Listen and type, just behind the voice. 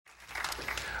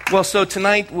Well, so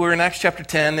tonight we're in Acts chapter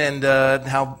 10 and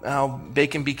how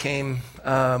bacon became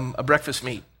a breakfast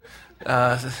meat.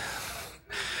 Yeah,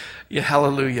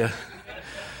 hallelujah.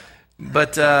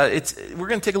 But we're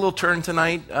going to take a little turn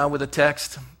tonight with a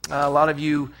text. A lot of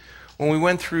you, when we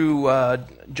went through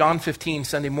John 15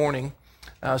 Sunday morning,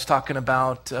 I was talking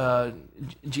about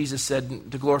Jesus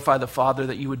said to glorify the Father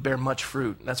that you would bear much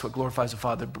fruit. That's what glorifies the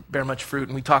Father, bear much fruit.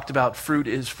 And we talked about fruit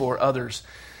is for others.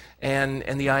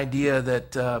 And the idea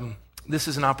that this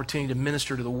is an opportunity to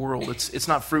minister to the world. It's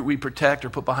not fruit we protect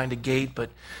or put behind a gate, but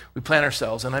we plant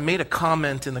ourselves. And I made a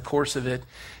comment in the course of it,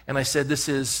 and I said, this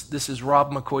is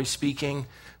Rob McCoy speaking.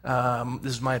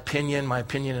 This is my opinion in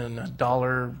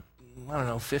 $1, I don't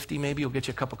know, 50 maybe. Will get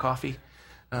you a cup of coffee.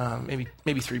 Maybe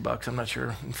 $3. I'm not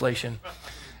sure. Inflation.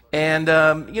 And,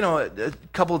 a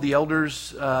couple of the elders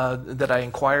that I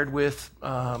inquired with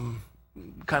kind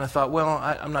of thought, well,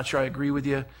 I'm not sure I agree with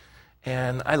you.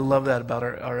 And I love that about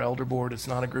our elder board. It's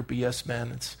not a group of yes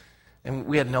men. And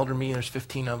we had an elder meeting. There's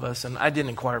 15 of us, and I didn't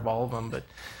inquire of all of them. But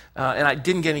and I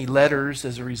didn't get any letters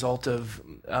as a result of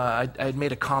I had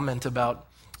made a comment about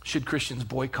should Christians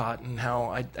boycott and how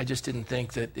I just didn't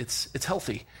think that it's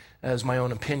healthy, as my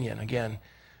own opinion. Again,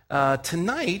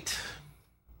 tonight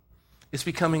it's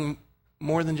becoming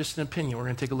more than just an opinion. We're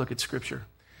going to take a look at Scripture,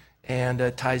 and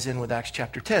it ties in with Acts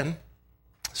chapter 10.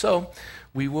 So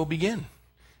we will begin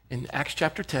in Acts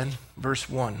chapter 10, verse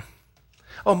 1.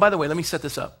 Oh, and by the way, let me set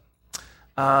this up.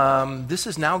 This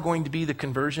is now going to be the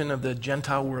conversion of the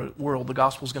Gentile world. The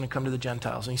gospel is going to come to the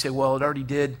Gentiles. And you say, well, it already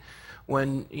did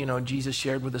when, Jesus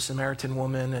shared with the Samaritan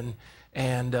woman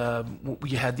and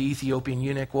you had the Ethiopian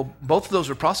eunuch. Well, both of those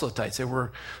were proselytes. They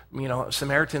were,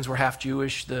 Samaritans were half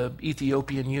Jewish. The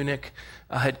Ethiopian eunuch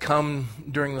had come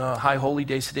during the high holy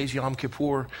days, today's Yom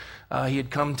Kippur. He had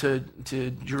come to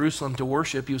Jerusalem to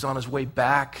worship. He was on his way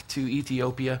back to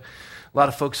Ethiopia. A lot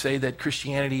of folks say that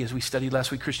Christianity, as we studied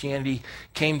last week, Christianity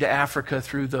came to Africa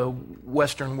through the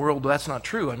Western world. Well, that's not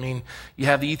true. I mean, you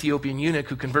have the Ethiopian eunuch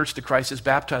who converts to Christ, is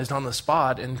baptized on the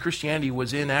spot, and Christianity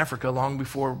was in Africa long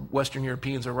before Western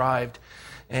Europeans arrived.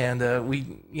 And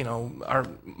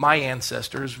my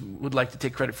ancestors would like to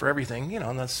take credit for everything,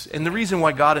 and the reason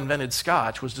why God invented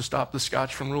Scotch was to stop the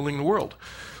Scotch from ruling the world.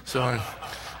 So,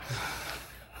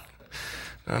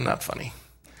 not funny,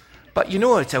 but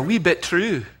it's a wee bit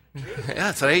true. Yeah,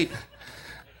 that's right.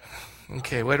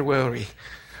 Okay, where were we?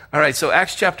 All right, so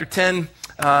Acts chapter 10,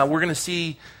 we're going to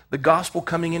see the gospel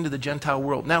coming into the Gentile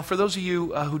world. Now, for those of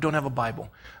you who don't have a Bible,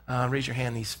 raise your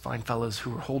hand. These fine fellows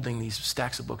who are holding these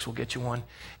stacks of books will get you one.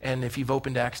 And if you've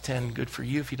opened Acts 10, good for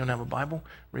you. If you don't have a Bible,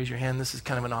 raise your hand. This is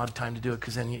kind of an odd time to do it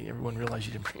because then everyone realizes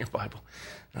you didn't bring your Bible.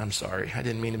 I'm sorry. I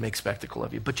didn't mean to make spectacle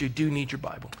of you, but you do need your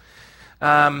Bible.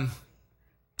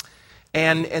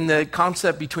 And the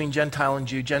concept between Gentile and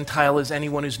Jew, Gentile is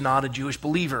anyone who's not a Jewish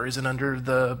believer, isn't under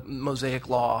the Mosaic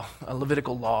law,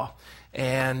 Levitical law.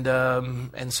 And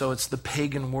so it's the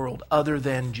pagan world, other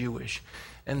than Jewish.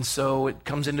 And so it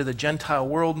comes into the Gentile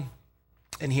world,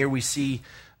 and here we see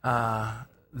that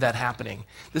happening.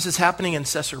 This is happening in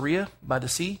Caesarea by the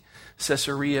sea.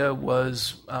 Caesarea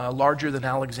was larger than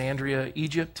Alexandria,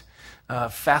 Egypt.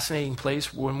 Fascinating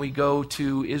place. When we go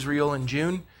to Israel in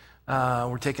June,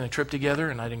 we're taking a trip together,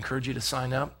 and I'd encourage you to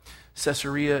sign up.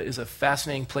 Caesarea is a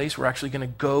fascinating place. We're actually going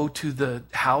to go to the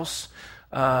house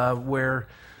where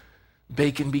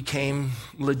bacon became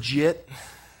legit.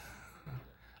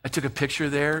 I took a picture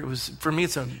there. It was, for me,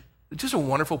 it's just a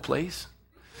wonderful place.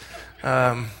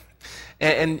 And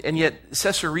yet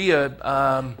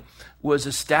Caesarea was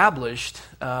established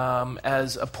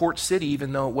as a port city,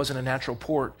 even though it wasn't a natural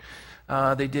port.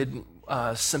 They did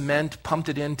cement, pumped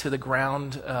it into the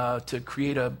ground to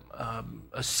create a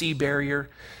sea barrier,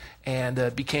 and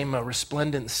it became a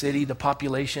resplendent city. The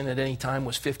population at any time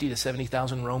was 50 to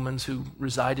 70,000 Romans who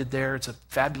resided there. It's a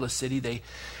fabulous city. They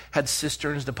had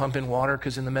cisterns to pump in water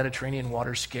because in the Mediterranean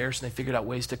water's scarce, and they figured out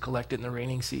ways to collect it in the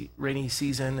rainy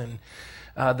season.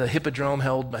 And the Hippodrome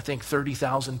held, I think,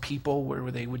 30,000 people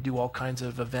where they would do all kinds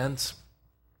of events.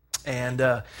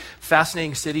 And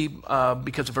fascinating city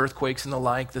because of earthquakes and the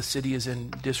like. The city is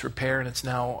in disrepair, and it's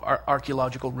now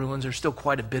archaeological ruins. There's still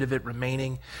quite a bit of it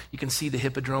remaining. You can see the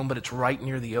Hippodrome, but it's right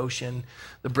near the ocean.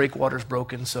 The breakwater's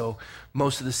broken, so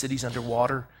most of the city's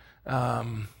underwater.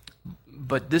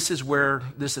 But this is where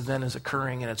this event is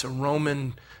occurring, and it's a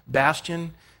Roman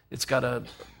bastion. It's got a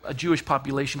Jewish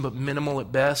population, but minimal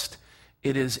at best.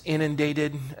 It is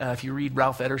inundated. If you read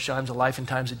Ralph Edersheim's A Life and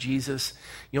Times of Jesus,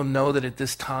 you'll know that at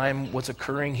this time, what's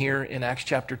occurring here in Acts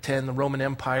chapter 10, the Roman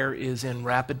Empire is in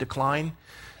rapid decline.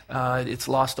 It's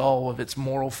lost all of its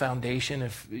moral foundation,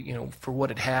 for what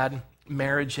it had.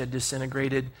 marriage had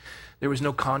disintegrated. There was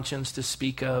no conscience to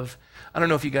speak of. I don't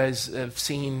know if you guys have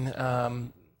seen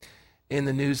in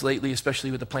the news lately,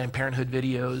 especially with the Planned Parenthood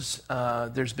videos,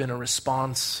 there's been a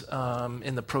response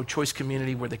in the pro-choice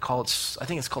community where they call it, I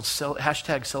think it's called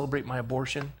hashtag celebrate my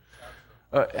abortion,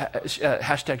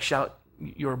 hashtag shout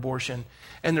your abortion,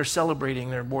 and they're celebrating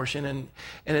their abortion. And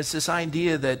it's this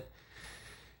idea that,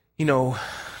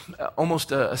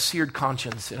 almost a seared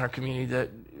conscience in our community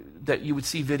that you would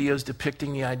see videos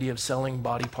depicting the idea of selling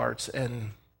body parts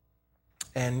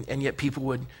and yet people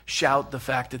would shout the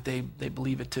fact that they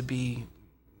believe it to be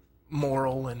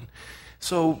moral. And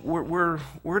so we're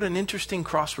at an interesting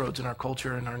crossroads in our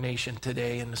culture and our nation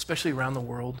today, and especially around the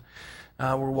world.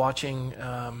 We're watching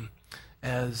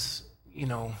as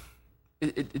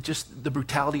it just the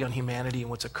brutality on humanity and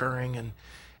what's occurring,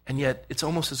 and yet it's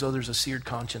almost as though there's a seared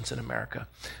conscience in America.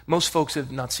 Most folks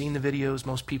have not seen the videos.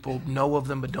 Most people know of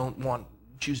them but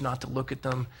choose not to look at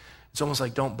them. It's almost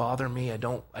like, don't bother me. I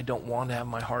don't want to have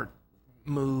my heart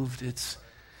moved.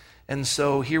 And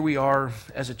so here we are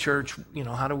as a church.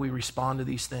 How do we respond to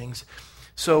these things?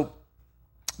 So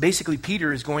basically,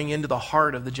 Peter is going into the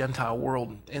heart of the Gentile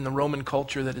world. In the Roman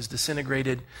culture that is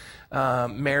disintegrated,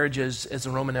 marriage as the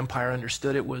Roman Empire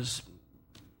understood it was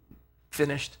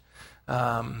finished.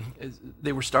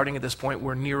 They were starting at this point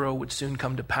where Nero would soon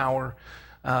come to power.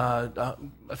 A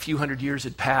few hundred years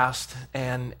had passed,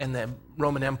 and the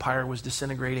Roman Empire was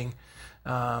disintegrating.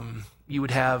 You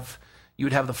would have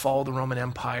the fall of the Roman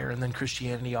Empire, and then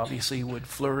Christianity obviously would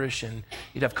flourish, and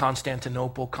you'd have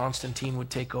Constantinople. Constantine would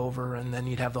take over, and then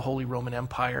you'd have the Holy Roman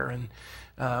Empire,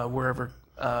 and wherever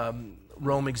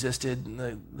Rome existed,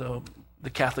 the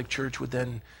Catholic Church would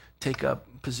then take up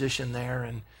position there,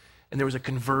 and there was a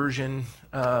conversion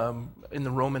in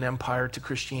the Roman Empire to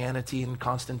Christianity and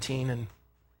Constantine. And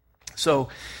so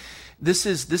this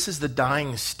is the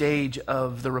dying stage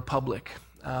of the republic.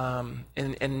 And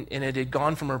it had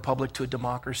gone from a republic to a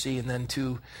democracy, and then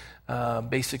to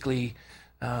basically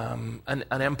an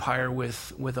empire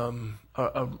with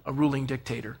a ruling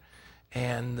dictator.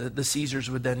 And the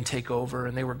Caesars would then take over,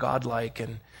 and they were godlike.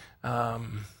 And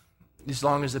as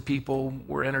long as the people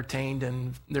were entertained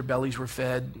and their bellies were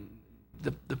fed,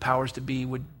 the powers to be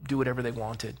would do whatever they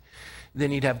wanted.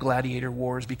 Then you'd have gladiator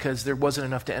wars because there wasn't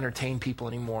enough to entertain people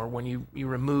anymore. When you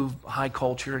remove high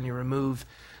culture and you remove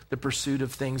the pursuit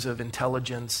of things of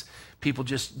intelligence, people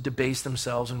just debase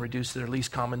themselves and reduce to their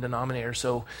least common denominator.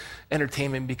 So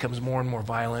entertainment becomes more and more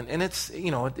violent. And it's,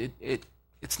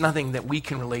 it's nothing that we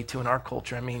can relate to in our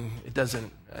culture. I mean, it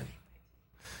doesn't. I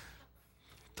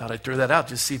thought I'd throw that out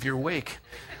just to see if you're awake.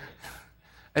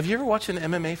 Have you ever watched an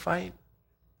MMA fight?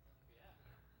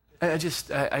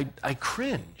 I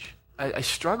cringe. I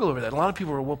struggle over that. A lot of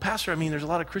people are, well, Pastor, I mean, there's a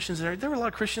lot of Christians there. There were a lot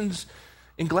of Christians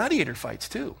in gladiator fights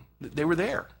too. They were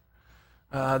there.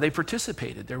 They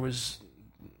participated. There was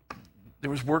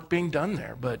work being done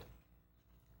there, but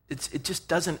it just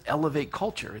doesn't elevate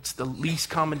culture. It's the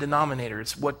least common denominator.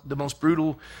 It's what the most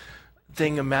brutal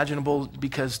thing imaginable,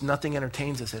 because nothing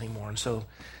entertains us anymore. And so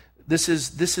this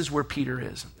is where Peter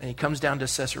is. And he comes down to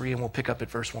Caesarea, and we'll pick up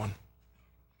at verse 1.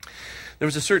 There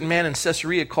was a certain man in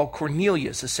Caesarea called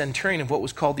Cornelius, a centurion of what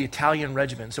was called the Italian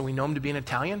regiment. So we know him to be an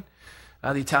Italian.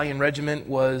 The Italian regiment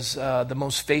was the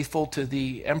most faithful to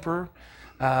the emperor.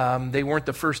 They weren't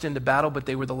the first into battle, but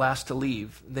they were the last to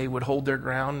leave. They would hold their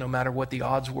ground no matter what the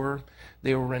odds were.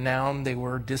 They were renowned. They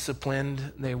were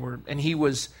disciplined. And he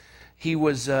was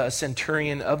a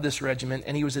centurion of this regiment,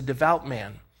 and he was a devout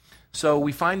man. So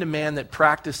we find a man that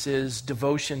practices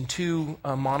devotion to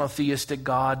a monotheistic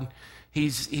God.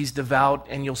 He's devout,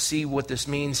 and you'll see what this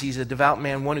means. He's a devout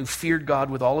man, one who feared God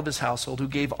with all of his household, who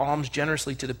gave alms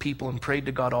generously to the people and prayed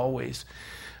to God always.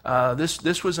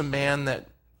 This was a man that,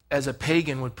 as a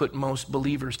pagan, would put most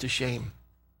believers to shame.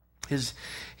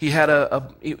 He had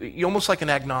almost like an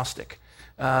agnostic,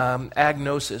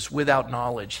 agnosis, without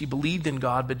knowledge. He believed in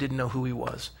God but didn't know who he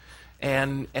was.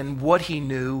 And what he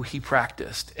knew, he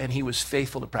practiced, and he was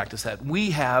faithful to practice that.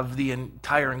 We have the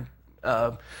entire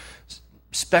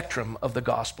spectrum of the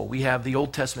gospel. We have the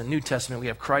Old Testament, New Testament. We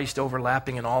have Christ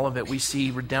overlapping in all of it. We see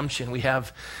redemption. We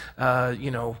have,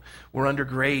 we're under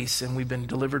grace, and we've been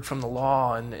delivered from the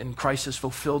law, and Christ has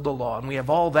fulfilled the law. And we have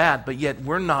all that, but yet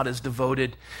we're not as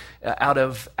devoted out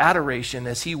of adoration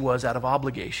as he was out of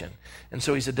obligation. And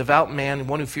so he's a devout man,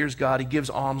 one who fears God. He gives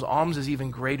alms. Alms is even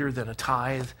greater than a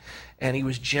tithe. And he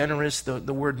was generous. The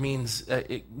word means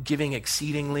giving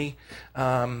exceedingly.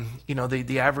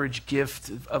 The average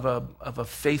gift of a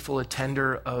faithful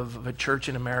attender of a church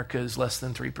in America is less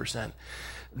than 3%.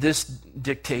 This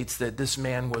dictates that this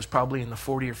man was probably in the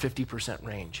 40 or 50%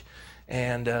 range.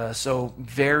 And so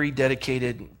very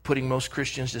dedicated, putting most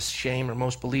Christians to shame, or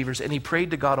most believers. And he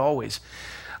prayed to God always.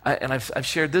 And I've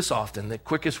shared this often. The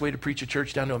quickest way to preach a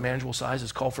church down to a manageable size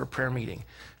is call for a prayer meeting.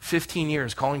 15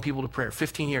 years calling people to prayer,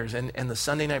 15 years. And the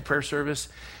Sunday night prayer service,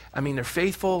 I mean, they're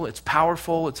faithful, it's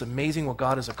powerful, it's amazing what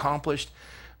God has accomplished,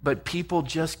 but people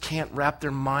just can't wrap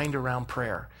their mind around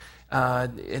prayer.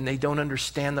 And they don't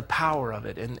understand the power of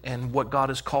it and what God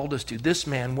has called us to. This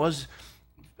man was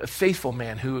a faithful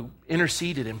man who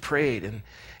interceded and prayed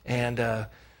and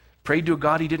prayed to a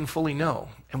God he didn't fully know.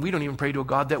 And we don't even pray to a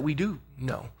God that we do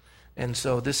know. And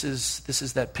so this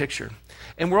is that picture.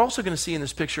 And we're also going to see in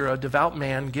this picture a devout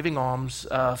man giving alms,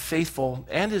 faithful,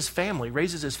 and his family,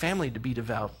 raises his family to be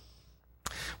devout.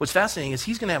 What's fascinating is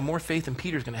he's going to have more faith than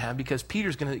Peter's going to have, because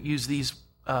Peter's going to use these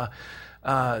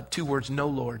two words, no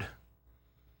Lord.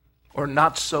 Or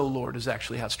not so Lord is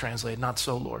actually how it's translated, not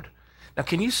so Lord. Now,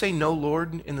 can you say no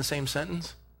Lord in the same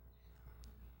sentence?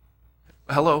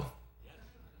 Hello?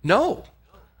 No.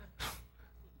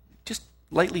 Just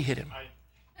lightly hit him.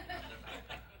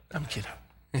 I'm kidding.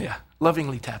 Yeah,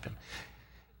 lovingly tap him.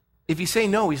 If you say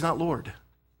no, he's not Lord.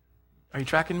 Are you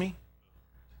tracking me?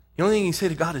 The only thing you can say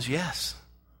to God is yes.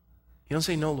 You don't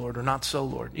say no, Lord, or not so,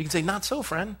 Lord. You can say not so,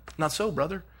 friend. Not so,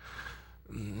 brother.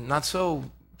 Not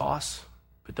so, boss.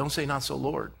 But don't say not so,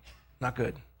 Lord. Not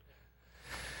good.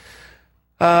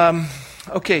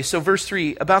 Okay, so verse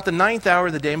 3, about the 9th hour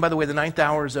of the day, and by the way, the 9th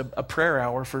hour is a prayer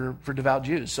hour for devout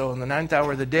Jews. So in the 9th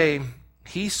hour of the day,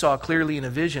 he saw clearly in a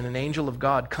vision an angel of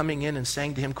God coming in and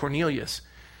saying to him, Cornelius.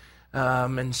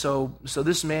 And so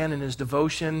this man in his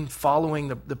devotion, following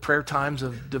the prayer times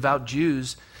of devout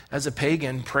Jews, as a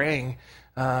pagan praying,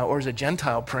 or as a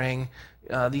Gentile praying,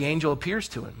 the angel appears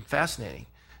to him. Fascinating.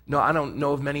 No, I don't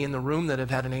know of many in the room that have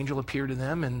had an angel appear to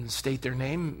them and state their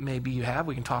name. Maybe you have.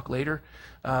 We can talk later.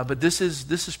 But this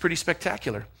is pretty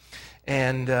spectacular.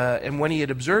 And when he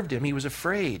had observed him, he was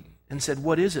afraid and said,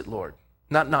 "What is it, Lord?"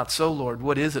 Not so, Lord.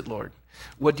 What is it, Lord?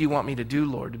 What do you want me to do,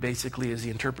 Lord? Basically is the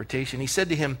interpretation. He said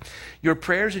to him, "Your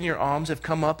prayers and your alms have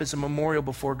come up as a memorial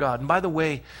before God." And by the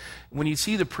way, when you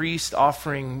see the priest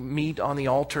offering meat on the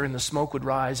altar and the smoke would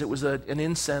rise, it was an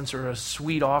incense or a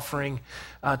sweet offering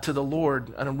to the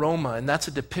Lord, an aroma. And that's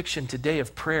a depiction today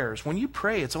of prayers. When you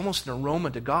pray, it's almost an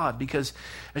aroma to God, because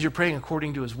as you're praying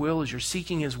according to his will, as you're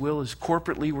seeking his will, as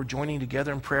corporately we're joining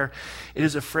together in prayer, it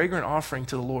is a fragrant offering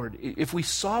to the Lord. If we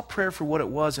saw prayer for what it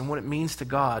was and what it means to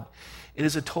God, it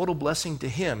is a total blessing to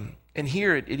him. And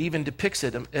here it even depicts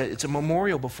it. It's a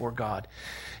memorial before God.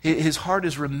 His heart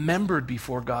is remembered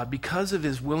before God because of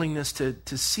his willingness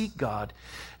to seek God.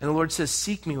 And the Lord says,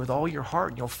 "Seek me with all your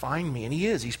heart and you'll find me." And he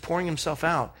is. He's pouring himself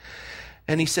out.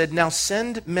 And he said, "Now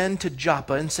send men to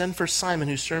Joppa and send for Simon,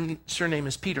 whose surname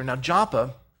is Peter." Now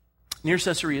Joppa, near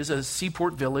Caesarea, is a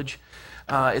seaport village.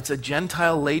 It's a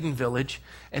Gentile-laden village.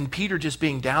 And Peter just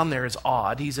being down there is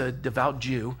odd. He's a devout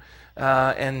Jew.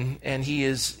 And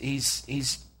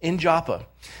he's in Joppa.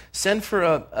 Send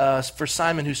for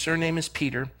Simon, whose surname is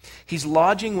Peter. He's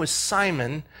lodging with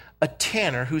Simon, a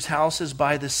tanner, whose house is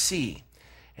by the sea,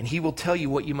 and he will tell you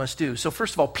what you must do. So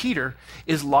first of all, Peter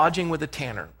is lodging with a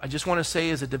tanner. I just want to say,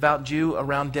 as a devout Jew,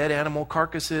 around dead animal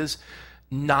carcasses,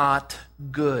 not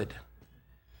good.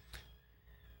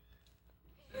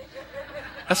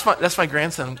 That's my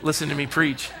grandson. Listen to me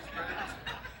preach.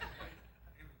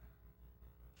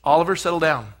 Oliver, settle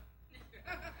down.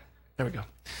 There we go.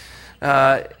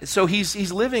 So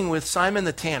he's living with Simon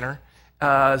the tanner,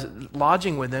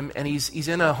 lodging with him, and he's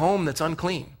in a home that's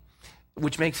unclean,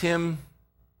 which makes him,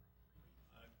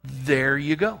 there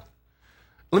you go.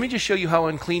 Let me just show you how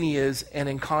unclean he is, and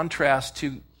in contrast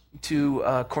to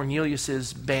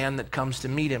Cornelius's band that comes to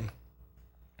meet him.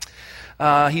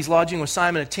 He's lodging with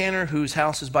Simon, a tanner, whose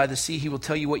house is by the sea. He will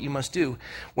tell you what you must do.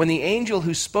 When the angel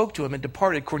who spoke to him had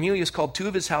departed, Cornelius called 2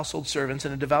 of his household servants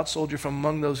and a devout soldier from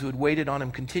among those who had waited on him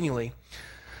continually.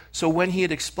 So when he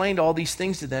had explained all these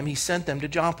things to them, he sent them to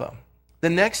Joppa. The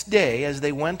next day, as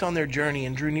they went on their journey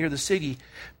and drew near the city,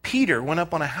 Peter went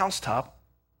up on a housetop.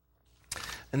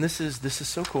 And this is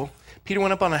so cool. Peter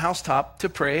went up on a housetop to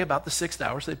pray about the 6th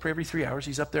hour. So they pray every 3 hours.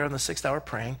 He's up there on the 6th hour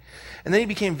praying. And then he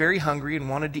became very hungry and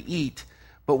wanted to eat.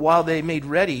 But while they made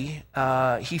ready,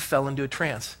 he fell into a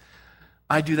trance.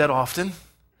 I do that often,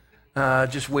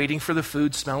 just waiting for the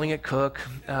food, smelling it cook.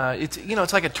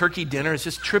 It's like a turkey dinner. It's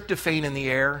just tryptophan in the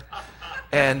air,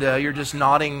 and you're just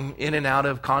nodding in and out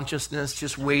of consciousness,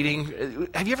 just waiting.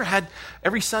 Have you ever had?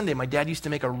 Every Sunday, my dad used to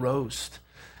make a roast.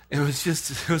 It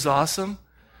was awesome,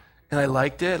 and I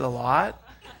liked it a lot.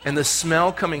 And the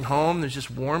smell coming home, there's just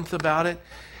warmth about it.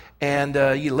 And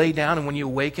you lay down, and when you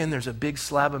awaken, there's a big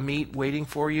slab of meat waiting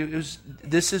for you. And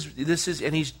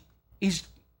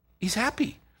he's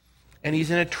happy. And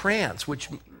he's in a trance, which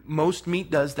most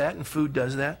meat does that and food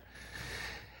does that.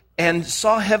 And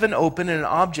saw heaven open and an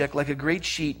object like a great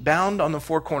sheet bound on the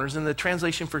four corners. And the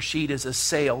translation for sheet is a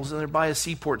sails, and they're by a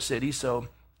seaport city, so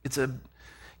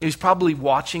he's probably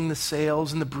watching the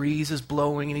sails and the breeze is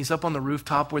blowing, and he's up on the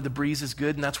rooftop where the breeze is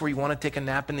good, and that's where you want to take a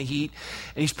nap in the heat.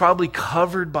 And he's probably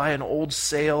covered by an old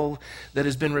sail that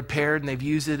has been repaired, and they've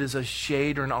used it as a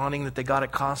shade or an awning that they got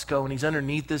at Costco, and he's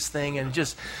underneath this thing, and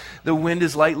just the wind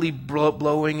is lightly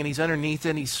blowing, and he's underneath it,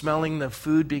 and he's smelling the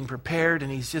food being prepared,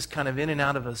 and he's just kind of in and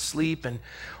out of a sleep, and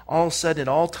all of a sudden it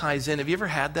all ties in. Have you ever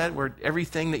had that, where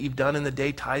everything that you've done in the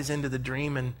day ties into the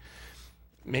dream? And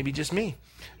maybe just me.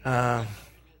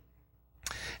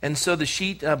 And so the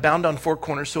sheet bound on four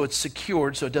corners, so it's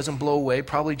secured, so it doesn't blow away,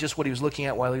 probably just what he was looking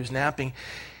at while he was napping,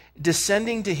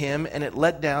 descending to him, and it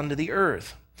let down to the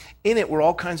earth. In it were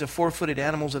all kinds of four-footed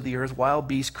animals of the earth, wild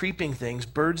beasts, creeping things,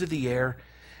 birds of the air.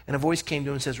 And a voice came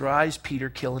to him and says, "Rise, Peter,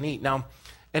 kill and eat." Now,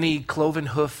 any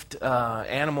cloven-hoofed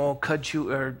animal,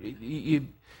 or you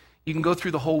can go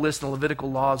through the whole list in the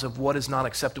Levitical laws of what is not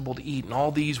acceptable to eat, and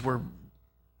all these were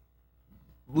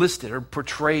listed or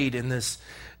portrayed in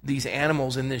these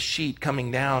animals in this sheet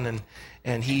coming down,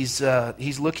 and he's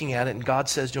looking at it, and God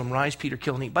says to him, "Rise, Peter,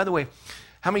 kill and eat." By the way,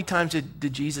 how many times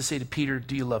did Jesus say to Peter,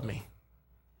 "Do you love me?"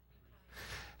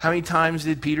 How many times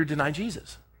did Peter deny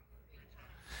Jesus?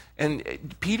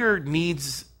 And Peter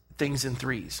needs things in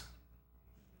threes.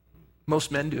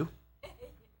 Most men do.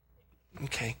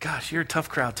 Okay, gosh, you're a tough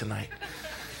crowd tonight.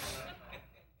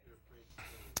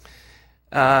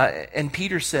 And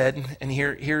Peter said, and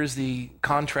here is the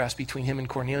contrast between him and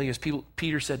Cornelius.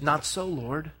 Peter said, "Not so,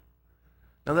 Lord."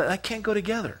 Now that can't go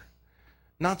together.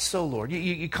 Not so, Lord.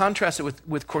 You contrast it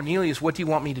with Cornelius, "What do you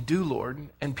want me to do, Lord?"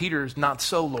 And Peter's, "Not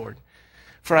so, Lord.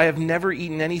 For I have never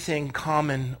eaten anything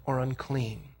common or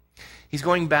unclean." He's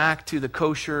going back to the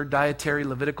kosher, dietary,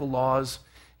 Levitical laws.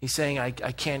 He's saying, I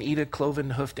can't eat a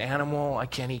cloven-hoofed animal. I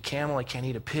can't eat camel. I can't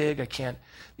eat a pig. I can't.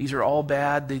 These are all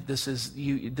bad. There's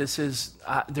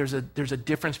a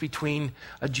difference between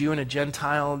a Jew and a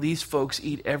Gentile. These folks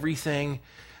eat everything.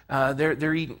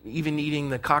 They're even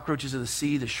eating the cockroaches of the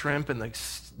sea, the shrimp, and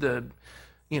the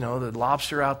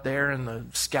lobster out there, and the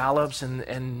scallops, and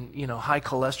high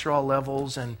cholesterol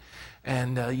levels, and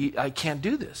I can't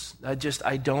do this.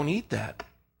 I don't eat that.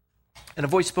 And a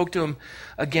voice spoke to him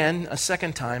again, a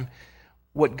second time,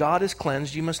 "What God has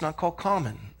cleansed, you must not call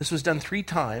common." This was done 3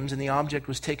 times, and the object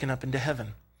was taken up into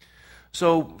heaven.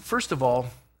 So, first of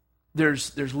all,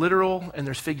 there's literal and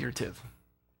there's figurative.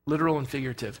 Literal and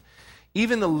figurative.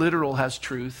 Even the literal has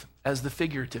truth, as the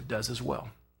figurative does as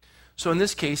well. So in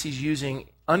this case, he's using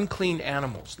unclean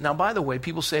animals. Now, by the way,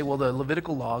 people say, well, the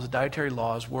Levitical laws, the dietary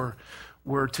laws, were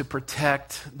to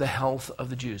protect the health of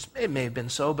the Jews. It may have been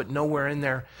so, but nowhere in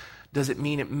there does it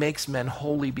mean it makes men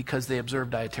holy because they observe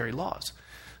dietary laws.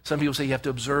 Some people say you have to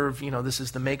observe, this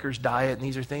is the maker's diet, and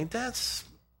these are things. That's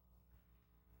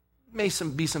may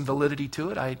be some validity to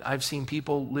it. I've seen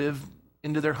people live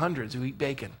into their hundreds who eat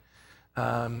bacon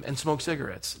and smoke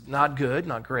cigarettes. Not good,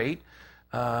 not great.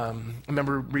 I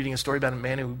remember reading a story about a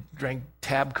man who drank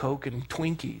Tab Coke and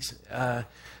Twinkies.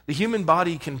 The human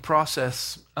body can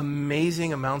process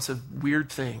amazing amounts of weird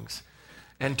things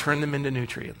and turn them into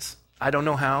nutrients. I don't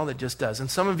know how, that just does. And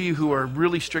some of you who are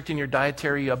really strict in your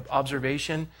dietary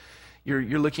observation, you're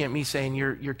looking at me saying,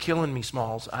 you're killing me,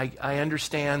 Smalls. I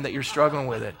understand that you're struggling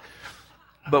with it.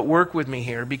 But work with me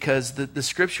here, because the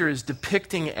scripture is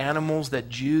depicting animals that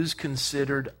Jews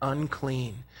considered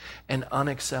unclean and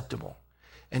unacceptable.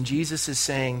 And Jesus is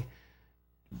saying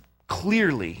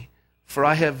clearly, for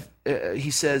I have, he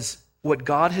says, what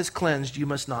God has cleansed, you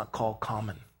must not call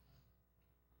common.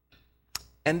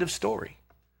 End of story.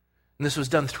 And this was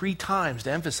done 3 times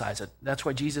to emphasize it. That's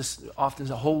why Jesus often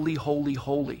says, holy, holy,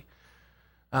 holy.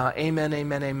 Amen,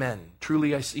 amen, amen.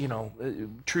 Truly,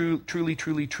 truly,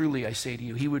 truly, truly, I say to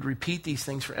you. He would repeat these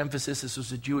things for emphasis. This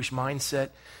was a Jewish mindset.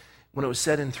 When it was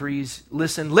said in threes,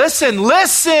 listen, listen,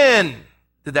 listen.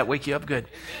 Did that wake you up? Good.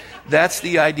 That's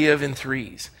the idea of in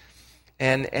threes.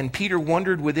 And Peter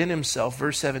wondered within himself,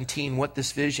 verse 17, what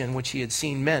this vision which he had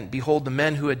seen meant. Behold, the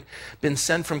men who had been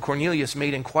sent from Cornelius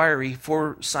made inquiry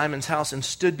for Simon's house and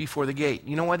stood before the gate.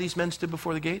 You know why these men stood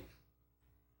before the gate?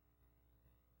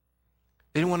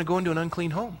 They didn't want to go into an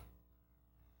unclean home.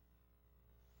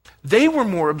 They were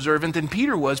more observant than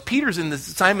Peter was. Peter's in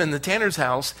Simon the tanner's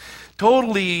house,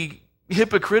 totally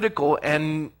hypocritical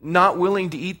and not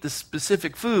willing to eat the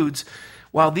specific foods,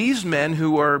 while these men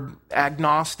who are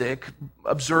agnostic,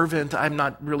 observant, I'm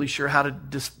not really sure how to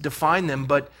define them,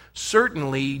 but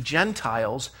certainly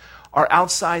Gentiles, are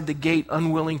outside the gate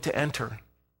unwilling to enter.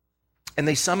 And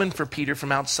they summoned for Peter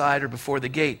from outside or before the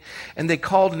gate. And they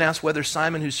called and asked whether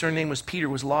Simon, whose surname was Peter,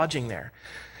 was lodging there.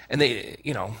 And they,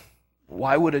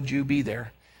 why would a Jew be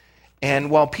there?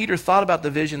 And while Peter thought about the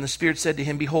vision, the Spirit said to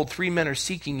him, behold, 3 men are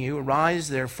seeking you. Arise,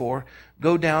 therefore,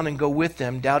 go down and go with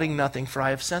them, doubting nothing, for I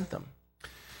have sent them.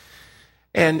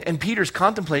 And Peter's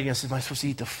contemplating, I said, am I supposed to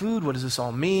eat the food? What does this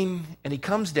all mean? And he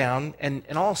comes down, and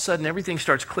all of a sudden, everything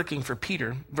starts clicking for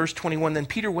Peter. Verse 21, then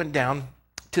Peter went down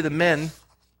to the men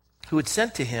who had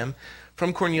sent to him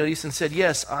from Cornelius and said,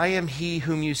 yes, I am he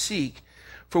whom you seek.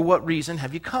 For what reason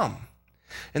have you come?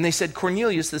 And they said,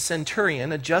 Cornelius the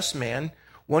centurion, a just man,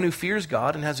 one who fears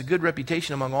God and has a good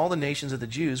reputation among all the nations of the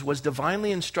Jews, was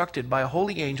divinely instructed by a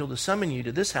holy angel to summon you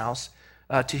to this house,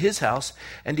 to his house,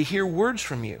 and to hear words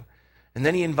from you. And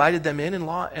then he invited them in and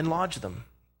lodged them.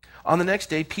 On the next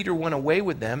day, Peter went away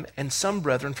with them, and some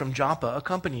brethren from Joppa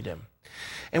accompanied him.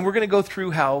 And we're going to go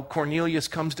through how Cornelius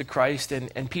comes to Christ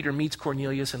and Peter meets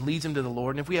Cornelius and leads him to the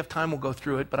Lord. And if we have time, we'll go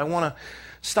through it. But I want to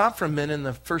stop for a minute in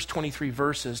the first 23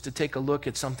 verses to take a look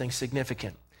at something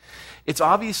significant. It's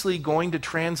obviously going to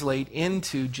translate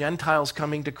into Gentiles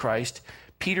coming to Christ.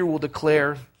 Peter will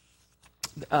declare,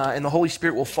 and the Holy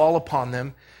Spirit will fall upon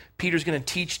them. Peter's going to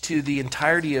teach to the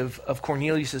entirety of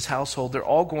Cornelius' household. They're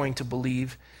all going to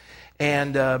believe.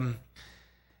 And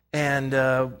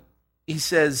he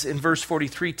says in verse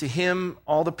 43, to him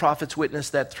all the prophets witness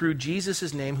that through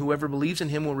Jesus' name, whoever believes in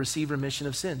him will receive remission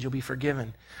of sins. You'll be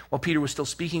forgiven. While Peter was still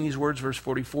speaking these words, verse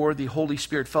 44, the Holy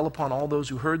Spirit fell upon all those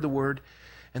who heard the word,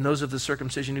 and those of the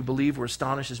circumcision who believed were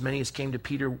astonished, as many as came with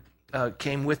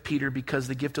Peter, because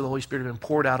the gift of the Holy Spirit had been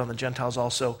poured out on the Gentiles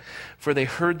also, for they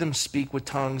heard them speak with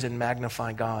tongues and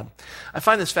magnify God. I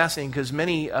find this fascinating because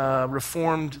many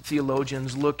Reformed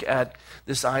theologians look at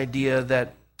this idea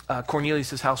that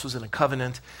Cornelius' house was in a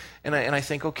covenant, and I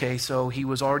think, okay, so he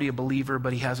was already a believer,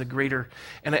 but he has a greater,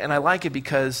 and I like it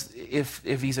because if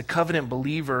he's a covenant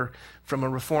believer from a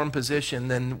Reformed position,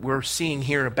 then we're seeing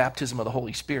here a baptism of the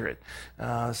Holy Spirit.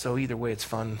 So either way, it's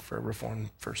fun for a Reformed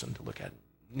person to look at.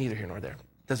 Neither here nor there.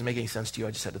 Doesn't make any sense to you.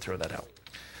 I just had to throw that out.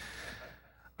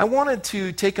 I wanted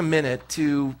to take a minute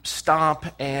to stop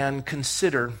and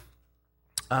consider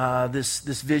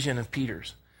this vision of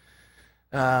Peter's.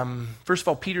 First of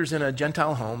all, Peter's in a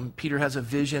Gentile home. Peter has a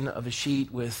vision of a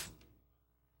sheet with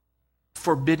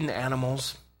forbidden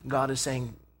animals. God is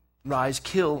saying, rise,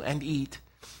 kill, and eat.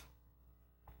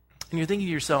 And you're thinking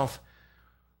to yourself,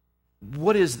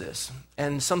 what is this?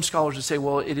 And some scholars would say,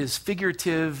 well, it is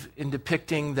figurative in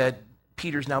depicting that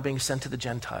Peter's now being sent to the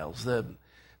Gentiles,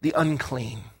 the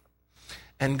unclean.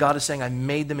 And God is saying, I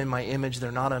made them in my image,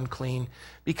 they're not unclean.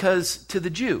 Because to the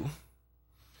Jew,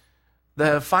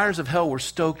 the fires of hell were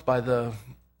stoked by the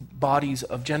bodies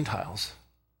of Gentiles.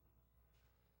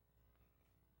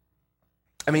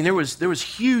 I mean, there was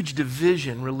huge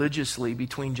division religiously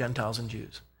between Gentiles and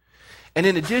Jews. And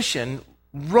in addition,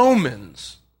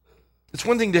 Romans, it's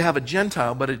one thing to have a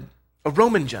Gentile, but a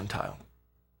Roman Gentile.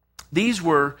 These folks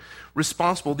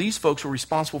were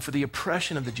responsible for the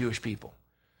oppression of the Jewish people.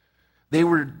 They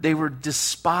were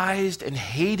despised and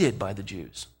hated by the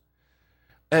Jews.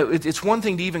 It's one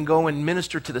thing to even go and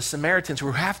minister to the Samaritans who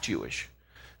were half Jewish.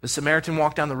 The Samaritan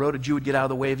walked down the road, a Jew would get out of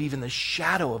the way of even the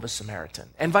shadow of a Samaritan.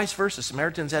 And vice versa.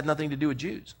 Samaritans had nothing to do with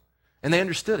Jews. And they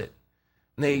understood it.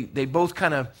 And they both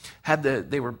kind of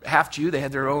they were half Jew, they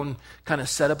had their own kind of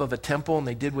setup of a temple, and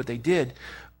they did what they did.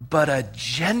 But a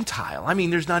Gentile, I mean,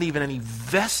 there's not even any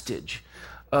vestige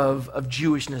of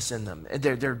Jewishness in them.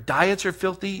 Their diets are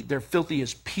filthy. They're filthy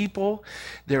as people.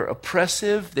 They're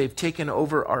oppressive. They've taken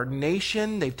over our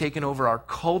nation. They've taken over our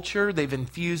culture. They've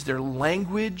infused their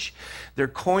language, their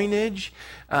coinage,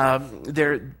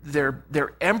 their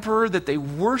emperor that they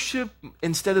worship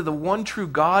instead of the one true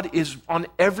God is on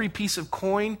every piece of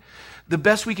coin. The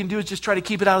best we can do is just try to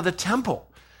keep it out of the temple.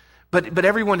 But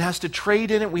everyone has to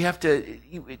trade in it. We have to,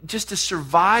 just to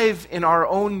survive in our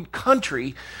own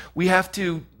country, we have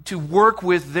to work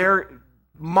with their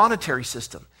monetary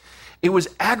system. It was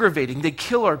aggravating. They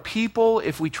kill our people.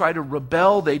 If we try to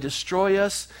rebel, they destroy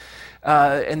us.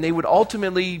 And they would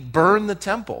ultimately burn the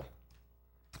temple.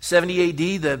 70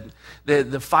 AD,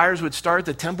 the fires would start,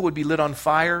 the temple would be lit on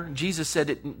fire. Jesus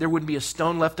said there wouldn't be a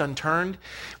stone left unturned.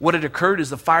 What had occurred is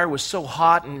the fire was so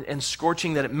hot and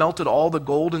scorching that it melted all the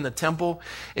gold in the temple.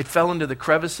 It fell into the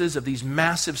crevices of these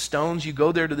massive stones. You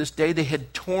go there to this day, they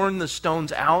had torn the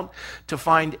stones out to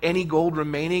find any gold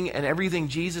remaining, and everything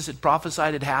Jesus had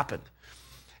prophesied had happened.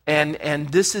 And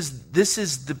this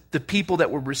is the people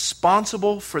that were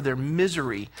responsible for their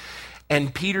misery.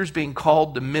 And Peter's being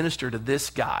called to minister to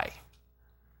this guy,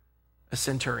 a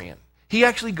centurion. He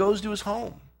actually goes to his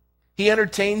home. He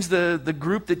entertains the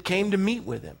group that came to meet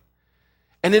with him.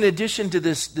 And in addition to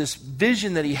this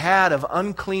vision that he had of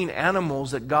unclean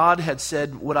animals that God had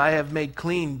said, what I have made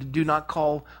clean, do not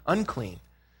call unclean.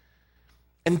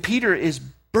 And Peter is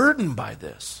burdened by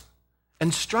this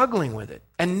and struggling with it.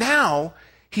 And now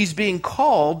he's being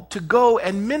called to go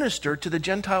and minister to the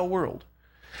Gentile world.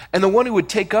 And the one who would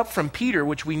take up from Peter,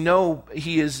 which we know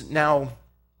he is now,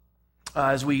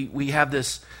 as we have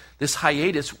this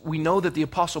hiatus, we know that the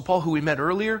Apostle Paul, who we met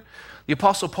earlier, the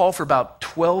Apostle Paul for about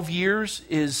 12 years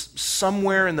is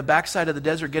somewhere in the backside of the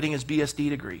desert getting his BSD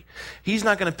degree. He's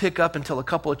not going to pick up until a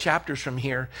couple of chapters from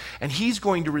here, and he's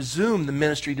going to resume the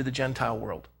ministry to the Gentile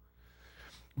world.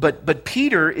 But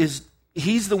Peter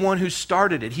he's the one who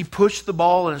started it. He pushed the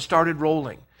ball and it started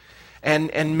rolling.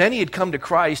 And many had come to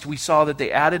Christ. We saw that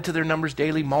they added to their numbers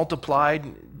daily, multiplied,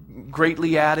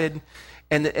 greatly added.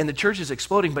 And the church is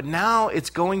exploding, but now it's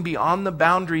going beyond the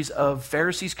boundaries of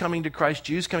Pharisees coming to Christ,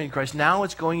 Jews coming to Christ. Now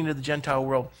it's going into the Gentile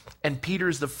world, and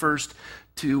Peter's the first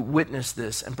to witness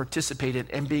this and participate in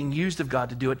it and being used of God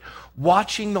to do it,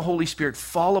 watching the Holy Spirit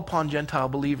fall upon Gentile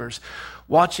believers,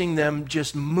 watching them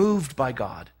just moved by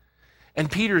God. And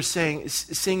Peter is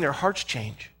seeing their hearts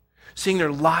change, seeing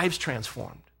their lives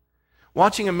transformed.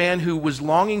 Watching a man who was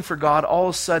longing for God, all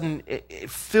of a sudden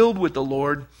filled with the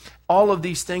Lord, all of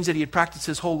these things that he had practiced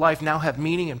his whole life now have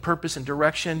meaning and purpose and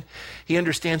direction. He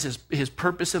understands his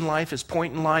purpose in life, his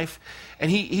point in life. And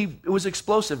it was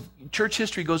explosive. Church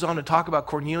history goes on to talk about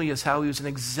Cornelius, how he was an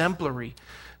exemplary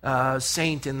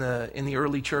saint in the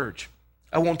early church.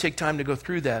 I won't take time to go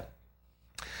through that.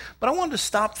 But I wanted to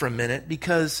stop for a minute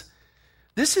because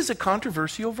this is a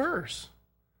controversial verse.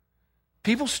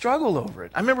 People struggle over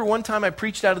it. I remember one time I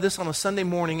preached out of this on a Sunday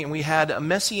morning, and we had a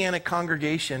Messianic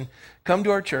congregation come to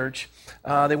our church.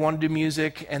 They wanted to do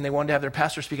music, and they wanted to have their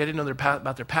pastor speak. I didn't know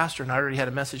about their pastor, and I already had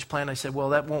a message planned. I said, well,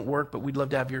 that won't work, but we'd love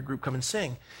to have your group come and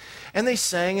sing. And they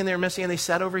sang, and they were Messianic, and they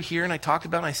sat over here, and I talked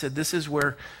about it, and I said, this is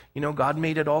where, God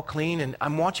made it all clean. And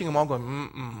I'm watching them all going,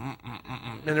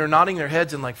 and they're nodding their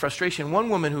heads in like frustration. One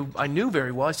woman who I knew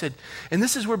very well, I said, and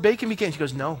this is where bacon began. She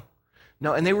goes, no.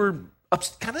 And they were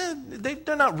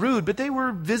they're not rude, but they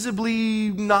were visibly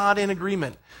not in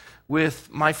agreement with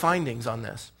my findings on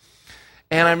this.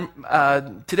 And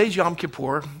today's Yom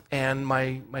Kippur, and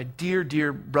my dear,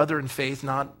 dear brother in faith,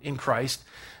 not in Christ,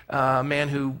 a man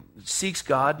who seeks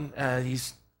God,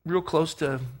 he's real close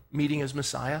to meeting his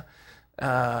Messiah.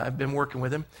 I've been working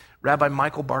with him, Rabbi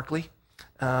Michael Barkley.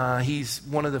 He's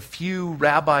one of the few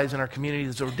rabbis in our community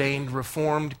that's ordained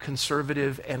Reformed,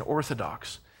 Conservative, and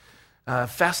Orthodox.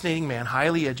 Fascinating man,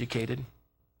 highly educated.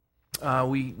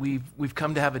 We've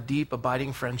come to have a deep,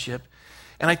 abiding friendship.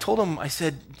 And I told him, I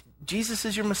said, Jesus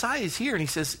is your Messiah, he's here. And he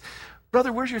says,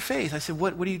 brother, where's your faith? I said,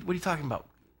 what are you talking about,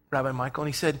 Rabbi Michael?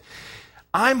 And he said,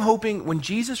 I'm hoping when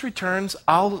Jesus returns,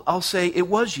 I'll say, it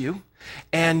was you,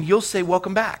 and you'll say,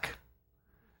 welcome back.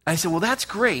 And I said, well, that's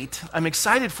great. I'm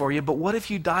excited for you, but what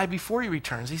if you die before he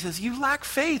returns? He says, you lack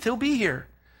faith, he'll be here.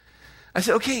 I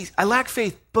said, okay, I lack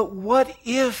faith, but what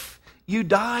if you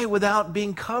die without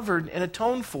being covered and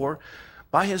atoned for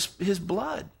by his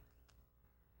blood?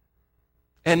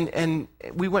 And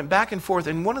we went back and forth,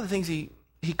 and one of the things he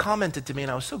commented to me,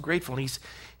 and I was so grateful, and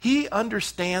he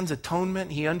understands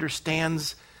atonement, he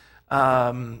understands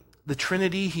the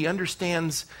Trinity, he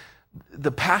understands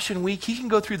the Passion Week. He can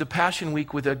go through the Passion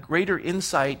Week with a greater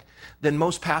insight than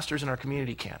most pastors in our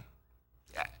community can.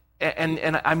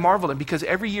 And I marvel at him because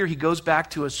every year he goes back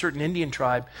to a certain Indian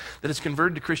tribe that has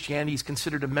converted to Christianity. He's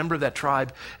considered a member of that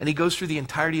tribe, and he goes through the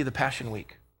entirety of the Passion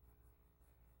Week.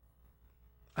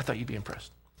 I thought you'd be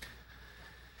impressed.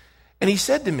 And he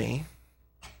said to me,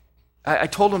 I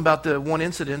told him about the one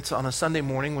incident on a Sunday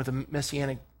morning with a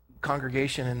Messianic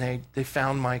congregation, and they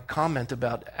found my comment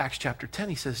about Acts chapter 10.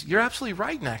 He says, you're absolutely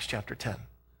right in Acts chapter 10.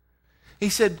 He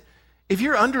said, if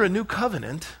you're under a new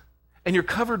covenant and you're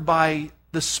covered by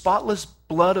the spotless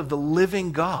blood of the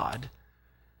living God,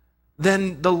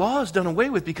 then the law is done away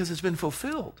with because it's been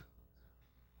fulfilled.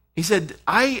 He said,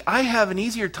 I have an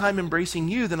easier time embracing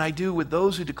you than I do with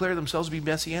those who declare themselves to be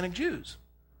Messianic Jews.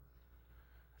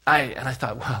 I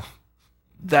thought, well,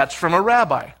 that's from a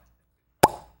rabbi.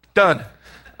 Done.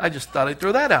 I just thought I'd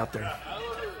throw that out there.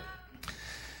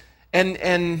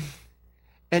 And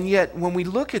yet, when we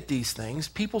look at these things,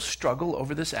 people struggle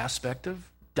over this aspect of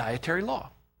dietary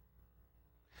law.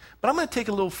 But I'm going to take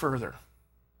it a little further.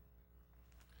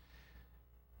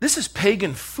 This is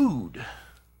pagan food.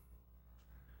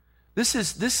 This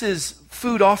is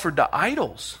food offered to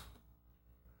idols.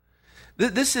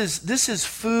 This is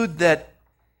food that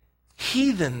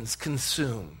heathens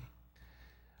consume.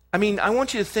 I mean, I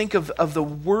want you to think of the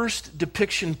worst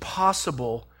depiction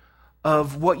possible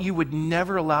of what you would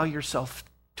never allow yourself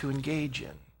to engage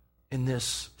in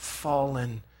this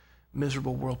fallen,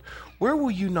 miserable world. Where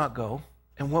will you not go,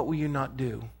 and what will you not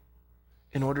do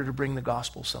in order to bring the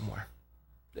gospel somewhere?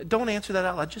 Don't answer that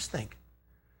out loud. Just think.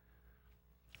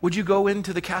 Would you go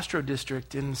into the Castro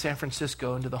district in San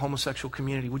Francisco, into the homosexual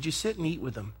community? Would you sit and eat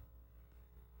with them?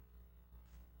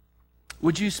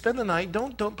 Would you spend the night?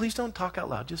 Please don't talk out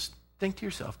loud. Just think to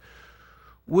yourself.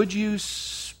 Would you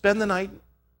spend the night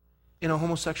in a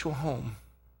homosexual home?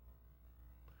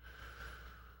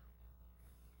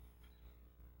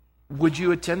 Would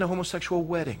you attend a homosexual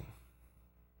wedding?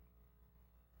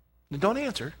 Now, don't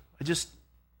answer.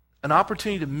 An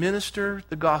opportunity to minister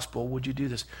the gospel. Would you do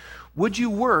this? Would you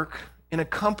work in a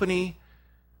company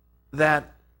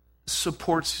that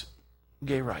supports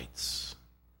gay rights?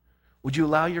 Would you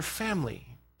allow your family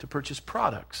to purchase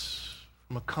products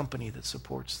from a company that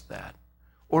supports that?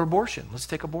 Or abortion. Let's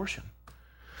take abortion.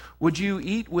 Would you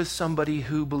eat with somebody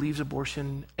who believes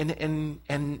abortion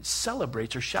and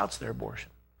celebrates or shouts their abortion?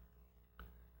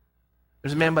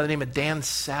 There's a man by the name of Dan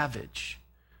Savage.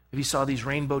 If you saw these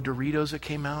rainbow Doritos that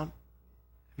came out,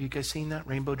 have you guys seen that?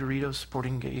 Rainbow Doritos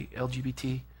supporting gay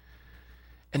LGBT.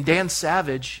 And Dan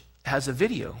Savage has a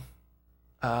video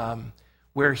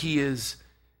where he is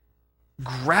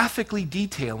graphically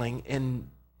detailing in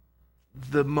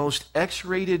the most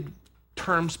X-rated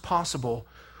terms possible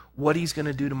what he's going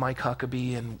to do to Mike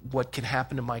Huckabee and what can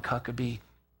happen to Mike Huckabee,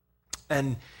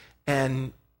 and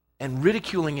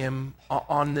ridiculing him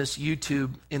on this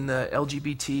YouTube in the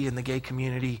LGBT and the gay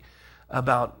community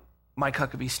about Mike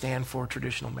Huckabee's stand for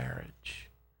traditional marriage.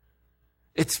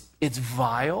 It's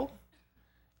vile.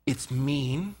 It's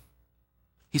mean.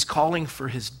 He's calling for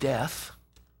his death.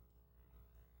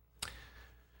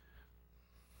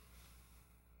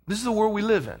 This is the world we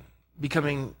live in,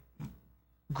 becoming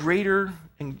greater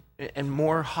and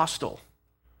more hostile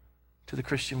to the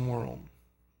Christian world.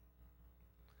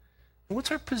 And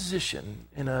what's our position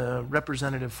in a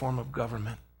representative form of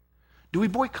government? Do we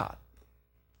boycott?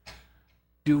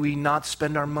 Do we not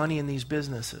spend our money in these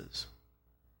businesses?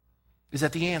 Is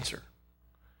that the answer?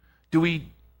 Do we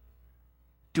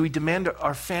demand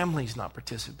our families not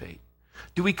participate?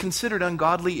 Do we consider it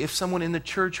ungodly if someone in the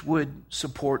church would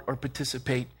support or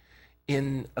participate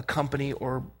in a company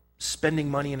or spending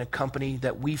money in a company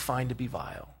that we find to be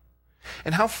vile?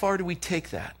 And how far do we take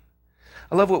that?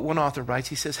 I love what one author writes.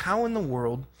 He says, how in the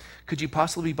world could you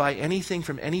possibly buy anything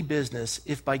from any business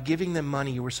if by giving them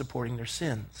money you were supporting their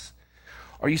sins?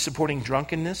 Are you supporting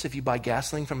drunkenness if you buy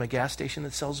gasoline from a gas station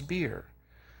that sells beer?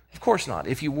 Of course not.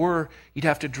 If you were, you'd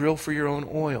have to drill for your own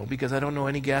oil, because I don't know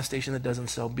any gas station that doesn't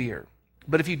sell beer.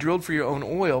 But if you drilled for your own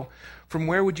oil, from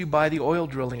where would you buy the oil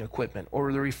drilling equipment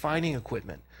or the refining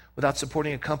equipment without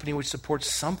supporting a company which supports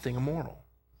something immoral?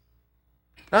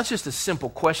 That's just a simple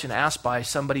question asked by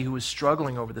somebody who was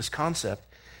struggling over this concept.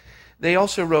 They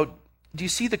also wrote, do you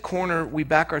see the corner we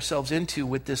back ourselves into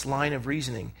with this line of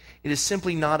reasoning? It is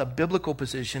simply not a biblical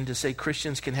position to say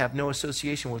Christians can have no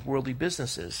association with worldly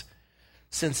businesses,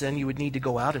 since then you would need to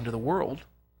go out into the world.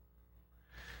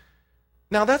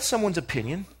 Now that's someone's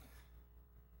opinion,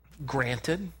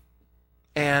 granted,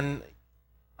 and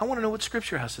I want to know what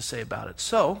Scripture has to say about it.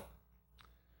 So,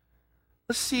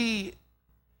 let's see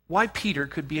why Peter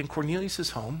could be in Cornelius'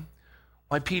 home,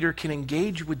 why Peter can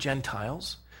engage with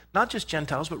Gentiles, not just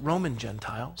Gentiles, but Roman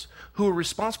Gentiles, who are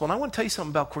responsible. And I want to tell you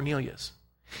something about Cornelius.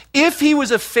 If he was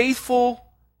a faithful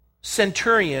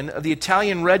centurion of the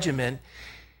Italian regiment,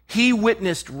 he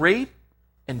witnessed rape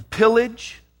and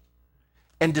pillage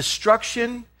and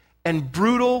destruction and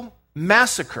brutal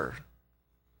massacre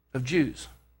of Jews.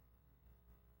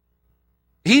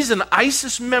 He's an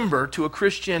ISIS member to a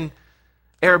Christian,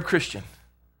 Arab Christian.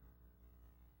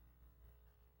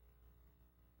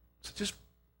 So just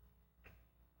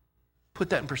put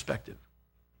that in perspective.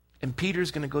 And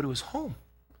Peter's going to go to his home.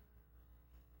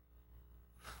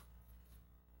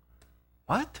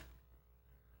 What?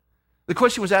 The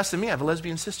question was asked to me. I have a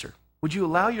lesbian sister. Would you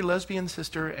allow your lesbian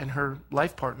sister and her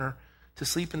life partner to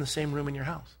sleep in the same room in your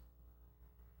house?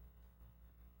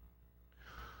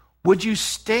 Would you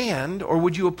stand or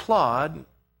would you applaud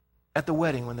at the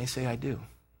wedding when they say, I do?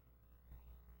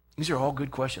 These are all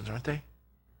good questions, aren't they?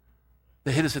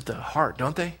 They hit us at the heart,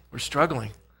 don't they? We're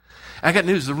struggling. I got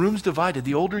news. The room's divided.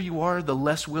 The older you are, the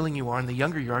less willing you are, and the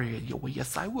younger you are, you go, well,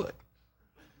 yes, I would.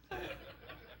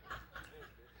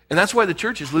 And that's why the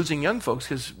church is losing young folks,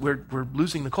 because we're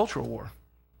losing the cultural war.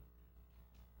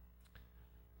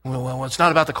 Well, it's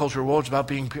not about the cultural war. It's about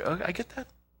being pure. I get that.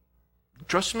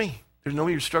 Trust me. There's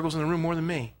nobody who struggles in the room more than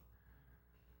me.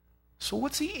 So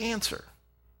what's the answer?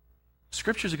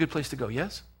 Scripture is a good place to go,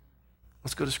 yes?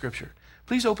 Let's go to Scripture.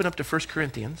 Please open up to 1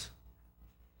 Corinthians.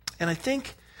 And I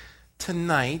think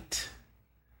tonight,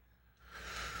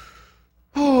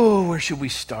 where should we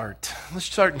start? Let's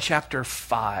start in chapter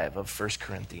 5 of 1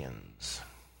 Corinthians.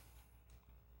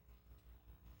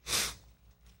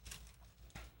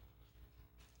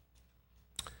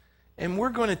 And we're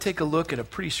going to take a look at a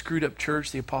pretty screwed up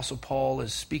church. The Apostle Paul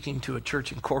is speaking to a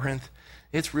church in Corinth.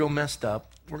 It's real messed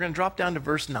up. We're going to drop down to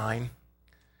verse 9.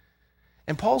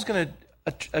 And Paul's going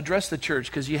to address the church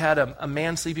because you had a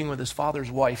man sleeping with his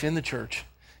father's wife in the church.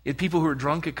 You had people who were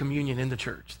drunk at communion in the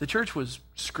church. The church was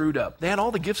screwed up. They had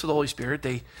all the gifts of the Holy Spirit.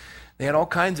 They had all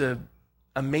kinds of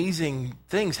amazing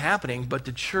things happening, but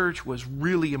the church was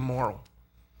really immoral.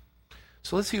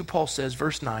 So let's see what Paul says,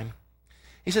 verse 9.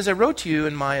 He says, I wrote to you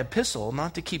in my epistle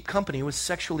not to keep company with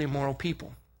sexually immoral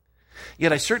people.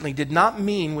 Yet I certainly did not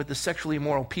mean with the sexually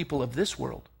immoral people of this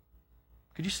world.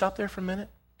 Could you stop there for a minute?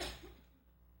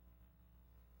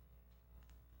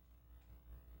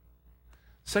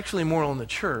 Sexually immoral in the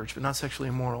church, but not sexually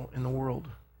immoral in the world.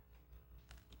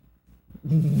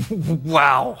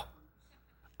 Wow.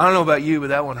 I don't know about you, but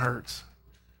that one hurts.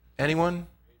 Anyone?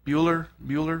 Bueller?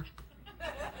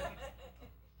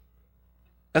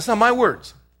 That's not my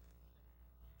words.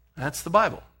 That's the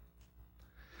Bible.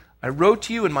 I wrote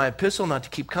to you in my epistle not to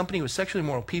keep company with sexually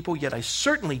immoral people, yet I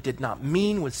certainly did not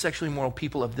mean with sexually immoral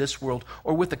people of this world,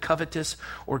 or with the covetous,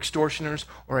 or extortioners,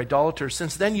 or idolaters,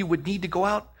 since then you would need to go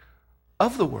out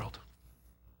of the world.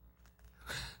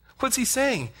 What's he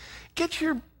saying? Get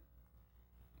your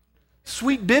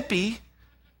sweet bippy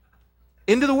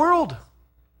into the world.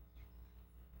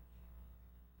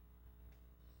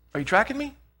 Are you tracking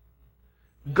me?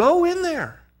 Go in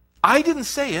there. I didn't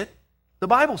say it. The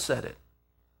Bible said it.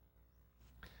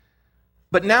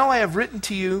 But now I have written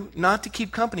to you not to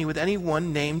keep company with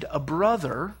anyone named a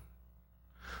brother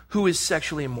who is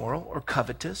sexually immoral or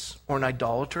covetous or an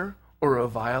idolater or a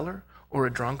reviler or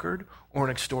a drunkard or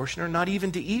an extortioner, not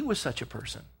even to eat with such a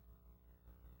person.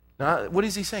 Now, what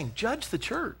is he saying? Judge the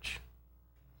church.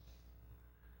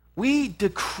 We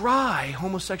decry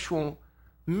homosexual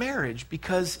marriage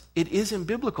because it isn't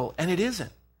biblical, and it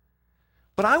isn't.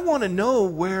 But I want to know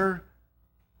where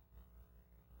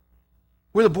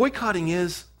the boycotting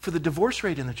is for the divorce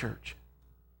rate in the church.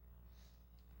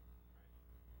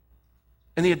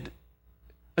 And the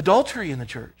adultery in the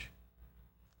church.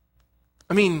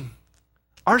 I mean,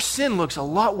 our sin looks a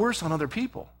lot worse on other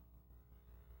people.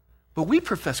 But we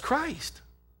profess Christ.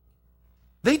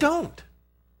 They don't.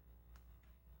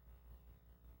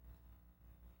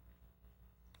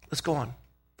 Let's go on.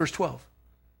 Verse 12.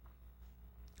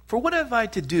 For what have I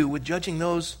to do with judging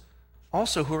those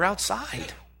also who are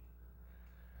outside?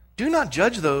 Do you not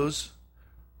judge those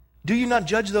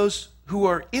who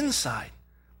are inside?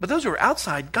 But those who are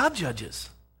outside, God judges.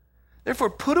 Therefore,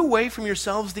 put away from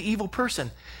yourselves the evil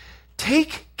person.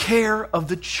 Take care of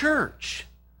the church.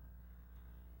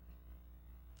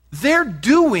 They're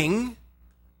doing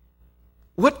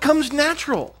what comes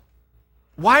natural.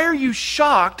 Why are you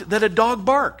shocked that a dog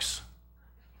barks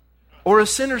or a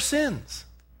sinner sins?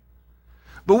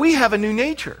 But we have a new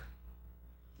nature.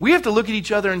 We have to look at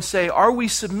each other and say, are we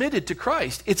submitted to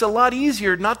Christ? It's a lot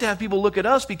easier not to have people look at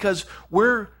us because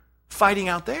we're fighting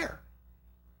out there.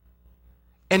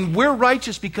 And we're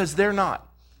righteous because they're not.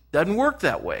 Doesn't work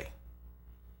that way.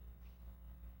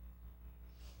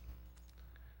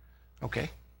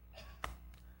 Okay.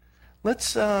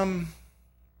 Let's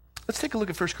take a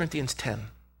look at 1 Corinthians 10.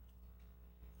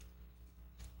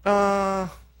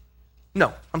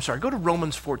 No, I'm sorry. Go to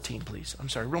Romans 14, please. I'm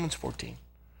sorry, Romans 14.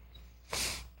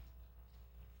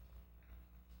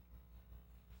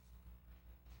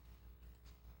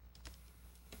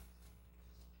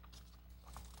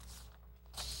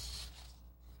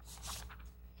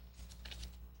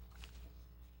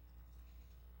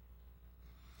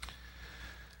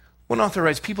 One author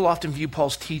writes, people often view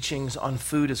Paul's teachings on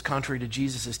food as contrary to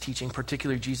Jesus' teaching,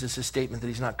 particularly Jesus' statement that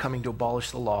he's not coming to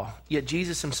abolish the law. Yet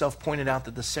Jesus himself pointed out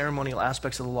that the ceremonial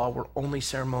aspects of the law were only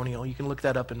ceremonial. You can look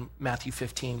that up in Matthew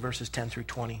 15, verses 10 through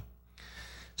 20.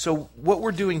 So what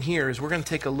we're doing here is we're going to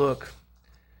take a look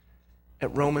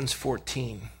at Romans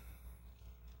 14.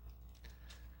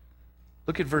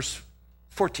 Look at verse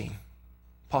 14.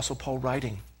 Apostle Paul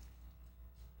writing.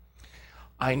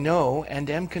 I know and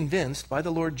am convinced by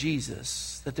the Lord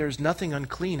Jesus that there is nothing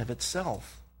unclean of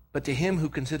itself, but to him who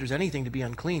considers anything to be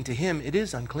unclean, to him it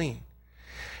is unclean.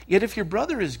 Yet if your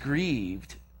brother is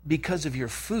grieved because of your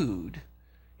food,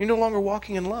 you're no longer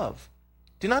walking in love.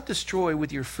 Do not destroy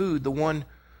with your food the one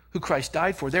who Christ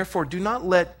died for. Therefore, do not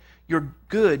let your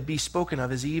good be spoken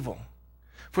of as evil.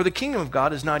 For the kingdom of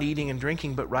God is not eating and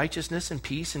drinking, but righteousness and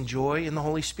peace and joy in the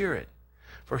Holy Spirit.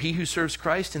 For he who serves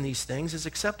Christ in these things is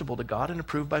acceptable to God and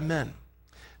approved by men.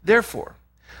 Therefore,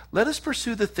 let us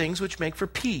pursue the things which make for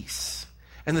peace,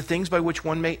 and the things by which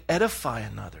one may edify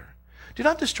another. Do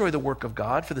not destroy the work of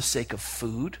God for the sake of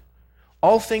food.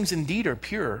 All things indeed are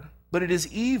pure, but it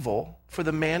is evil for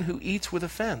the man who eats with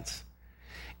offense.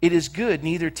 It is good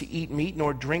neither to eat meat,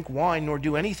 nor drink wine, nor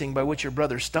do anything by which your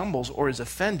brother stumbles, or is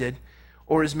offended,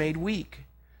 or is made weak.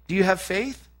 Do you have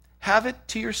faith? Have it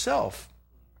to yourself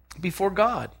before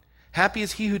God. Happy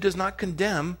is he who does not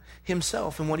condemn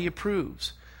himself in what he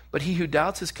approves. But he who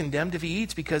doubts is condemned if he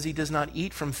eats, because he does not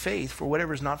eat from faith, for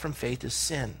whatever is not from faith is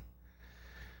sin.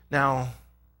 Now,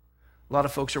 a lot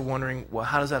of folks are wondering, well,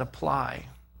 how does that apply?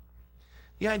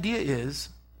 The idea is,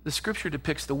 the scripture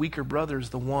depicts the weaker brother as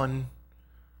the one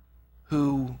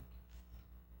who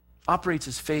operates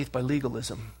his faith by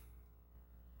legalism.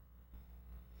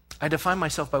 I define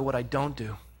myself by what I don't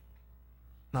do,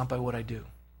 not by what I do.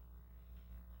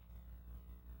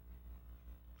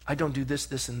 I don't do this,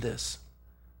 this, and this.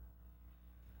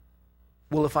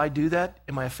 Well, if I do that,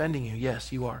 am I offending you?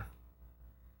 Yes, you are.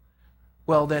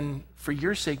 Well, then, for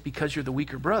your sake, because you're the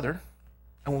weaker brother,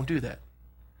 I won't do that.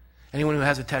 Anyone who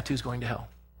has a tattoo is going to hell.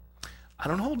 I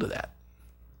don't hold to that.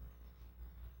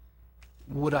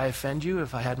 Would I offend you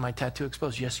if I had my tattoo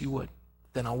exposed? Yes, you would.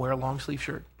 Then I'll wear a long sleeve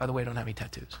shirt. By the way, I don't have any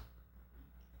tattoos.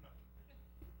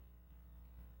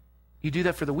 You do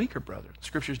that for the weaker brother.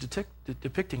 Scripture's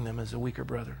depicting them as a weaker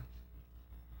brother.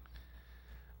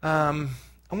 I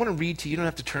want to read to you. You don't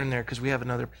have to turn there because we have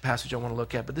another passage I want to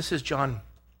look at. But this is John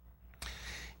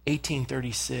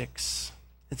 18:36.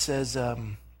 It says,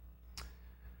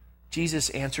 Jesus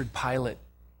answered Pilate.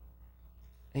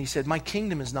 And he said, my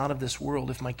kingdom is not of this world.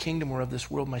 If my kingdom were of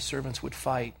this world, my servants would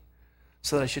fight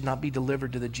so that I should not be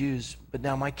delivered to the Jews. But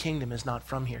now my kingdom is not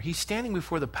from here. He's standing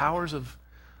before the powers of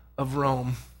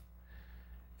Rome.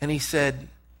 And he said,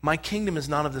 my kingdom is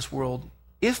not of this world.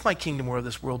 If my kingdom were of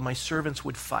this world, my servants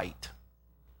would fight.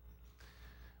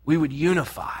 We would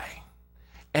unify.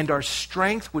 And our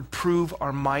strength would prove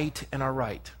our might and our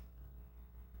right.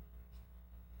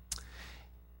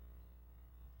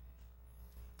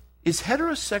 Is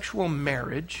heterosexual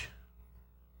marriage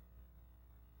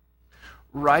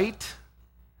right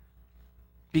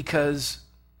because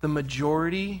the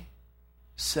majority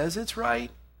says it's right,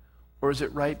 or is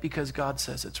it right because God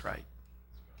says it's right?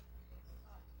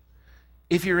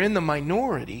 If you're in the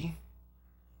minority,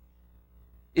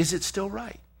 is it still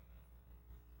right?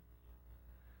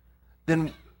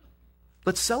 Then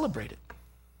let's celebrate it.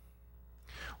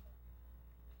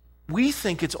 We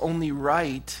think it's only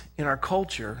right in our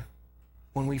culture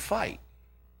when we fight.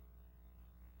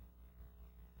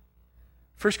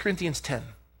 1 Corinthians 10.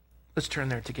 Let's turn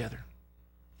there together.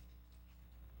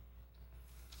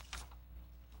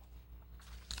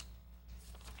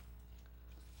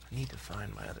 I need to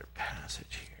find my other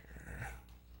passage here.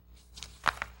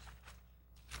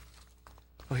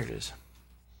 Oh, here it is.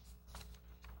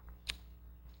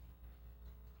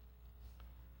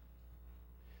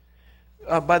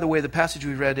 By the way, the passage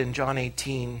we read in John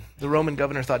 18, the Roman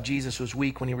governor thought Jesus was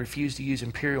weak when he refused to use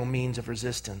imperial means of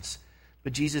resistance.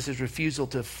 But Jesus' refusal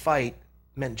to fight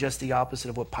meant just the opposite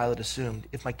of what Pilate assumed.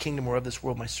 If my kingdom were of this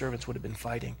world, my servants would have been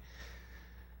fighting.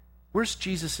 Where's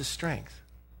Jesus' strength?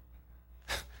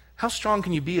 How strong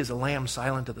can you be as a lamb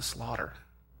silent to the slaughter?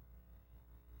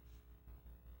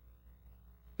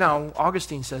 Now,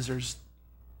 Augustine says there's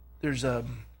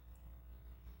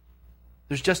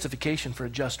justification for a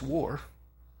just war.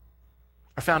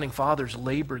 Our founding fathers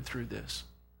labored through this.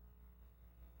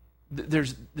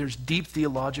 There's deep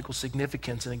theological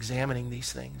significance in examining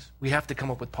these things. We have to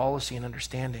come up with policy and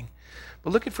understanding.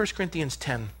 But look at 1 Corinthians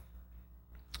 10.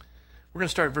 We're going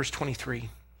to start at verse 23.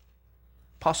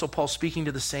 Apostle Paul speaking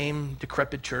to the same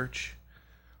decrepit church.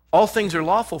 All things are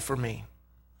lawful for me.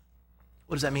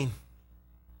 What does that mean?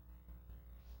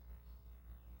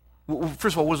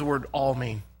 First of all, what does the word all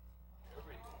mean?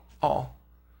 All.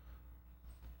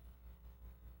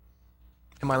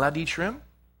 Am I allowed to eat shrimp?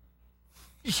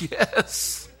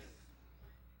 Yes.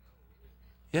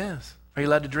 Yes. Are you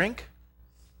allowed to drink?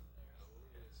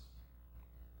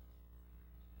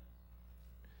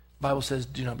 The Bible says,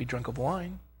 do not be drunk of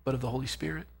wine, but of the Holy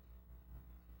Spirit.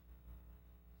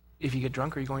 If you get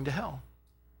drunk, are you going to hell?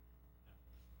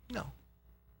 No.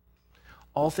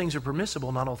 All things are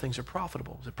permissible, not all things are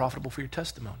profitable. Is it profitable for your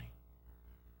testimony?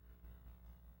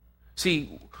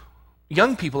 See,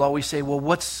 young people always say, well,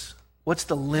 what's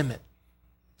the limit?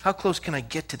 How close can I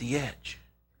get to the edge?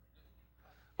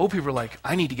 Old people are like,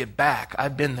 I need to get back.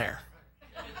 I've been there.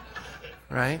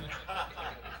 Right?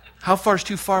 How far is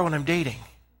too far when I'm dating?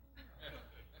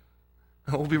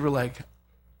 And old people are like,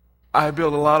 I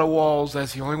build a lot of walls.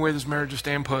 That's the only way this marriage is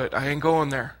staying put. I ain't going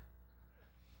there.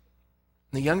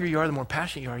 And the younger you are, the more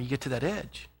passionate you are, you get to that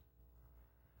edge.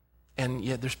 And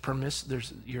yet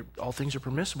all things are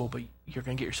permissible, but you're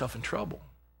going to get yourself in trouble.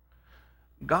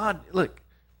 God, look,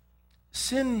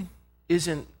 sin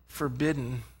isn't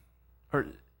forbidden, or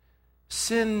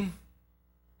sin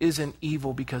isn't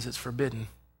evil because it's forbidden.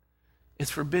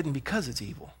 It's forbidden because it's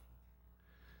evil.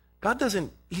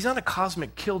 He's not a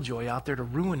cosmic killjoy out there to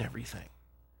ruin everything.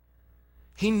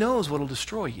 He knows what will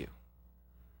destroy you.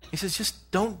 He says, just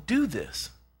don't do this.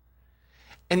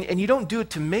 And you don't do it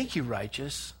to make you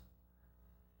righteous.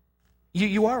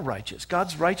 You are righteous.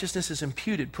 God's righteousness is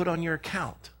imputed, put on your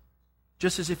account.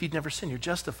 Just as if you'd never sinned, you're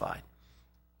justified.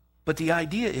 But the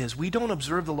idea is we don't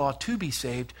observe the law to be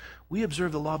saved. We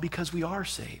observe the law because we are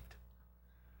saved.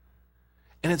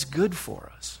 And it's good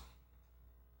for us.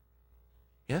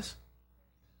 Yes?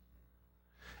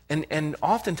 And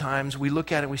oftentimes we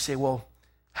look at it and we say, well,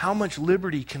 how much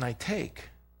liberty can I take?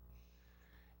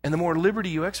 And the more liberty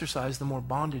you exercise, the more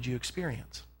bondage you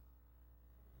experience.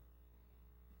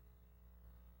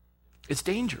 It's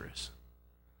dangerous.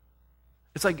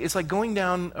 It's like going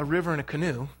down a river in a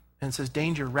canoe and it says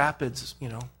danger, rapids,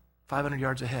 500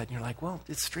 yards ahead. And you're like, well,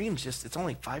 this stream's it's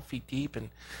only 5 feet deep and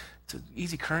it's an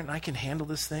easy current and I can handle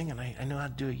this thing and I know how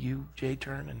to do a U-J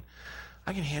turn and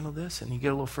I can handle this. And you get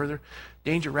a little further.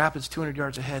 Danger, rapids, 200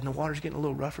 yards ahead and the water's getting a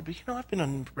little rougher. But I've been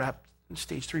on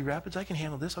stage 3 rapids. I can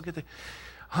handle this. I'll get the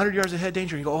 100 yards ahead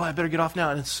danger. And you go, I better get off now.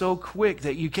 And it's so quick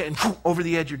that you can't, over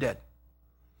the edge, you're dead.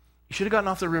 You should have gotten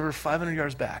off the river 500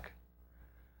 yards back.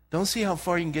 Don't see how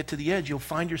far you can get to the edge. You'll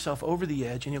find yourself over the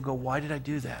edge and you'll go, why did I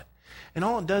do that? And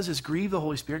all it does is grieve the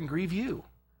Holy Spirit and grieve you.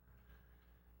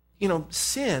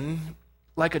 Sin,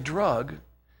 like a drug,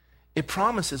 it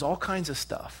promises all kinds of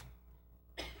stuff.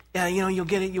 Yeah, you'll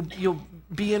get it. You'll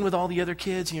be in with all the other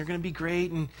kids and you're going to be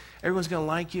great and everyone's going to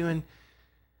like you.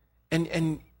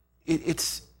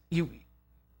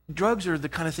 Drugs are the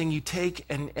kind of thing you take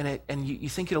and you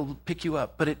think it'll pick you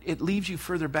up, but it leaves you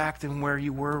further back than where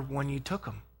you were when you took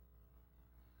them.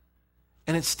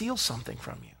 And it steals something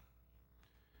from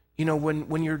you.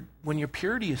 When your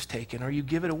purity is taken or you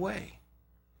give it away,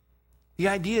 the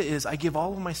idea is I give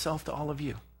all of myself to all of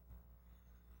you.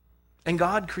 And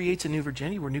God creates a new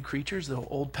virginity. We're new creatures. The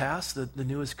old past, the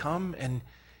new has come,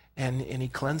 and he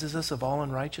cleanses us of all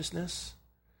unrighteousness.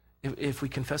 If we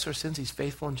confess our sins, he's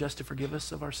faithful and just to forgive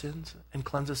us of our sins and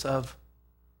cleanse us of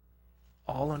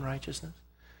all unrighteousness.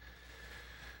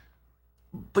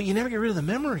 But you never get rid of the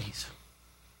memories.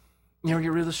 You never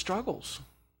get rid of the struggles.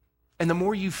 And the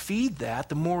more you feed that,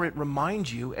 the more it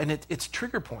reminds you, and it's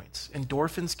trigger points.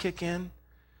 Endorphins kick in.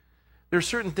 There are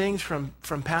certain things from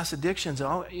past addictions,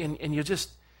 and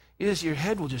your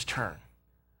head will just turn.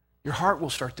 Your heart will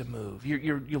start to move.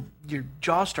 Your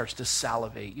jaw starts to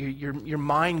salivate. Your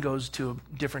mind goes to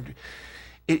a different.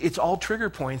 It's all trigger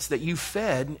points that you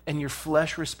fed and your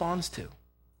flesh responds to.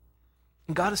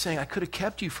 And God is saying, I could have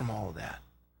kept you from all of that.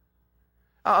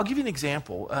 I'll give you an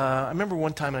example. I remember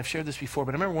one time, and I've shared this before,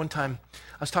 but I remember one time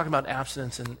I was talking about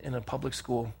abstinence in a public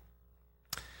school.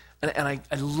 And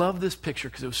I love this picture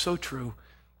because it was so true.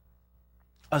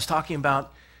 I was talking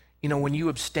about, when you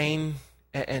abstain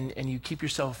and you keep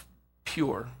yourself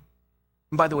pure.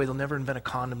 And by the way, they'll never invent a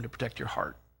condom to protect your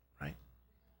heart, right?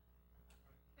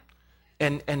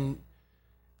 And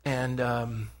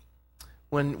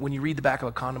when you read the back of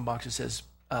a condom box, it says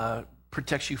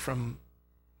protects you from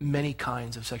many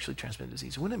kinds of sexually transmitted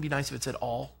disease. Wouldn't it be nice if it said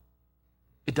all?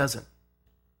 It doesn't.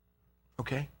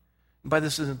 Okay? And by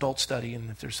this is an adult study, and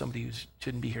if there's somebody who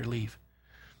shouldn't be here, leave.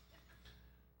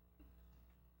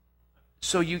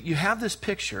 So you have this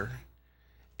picture,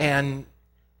 and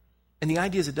the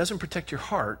idea is it doesn't protect your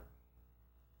heart,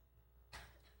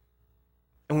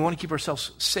 and we want to keep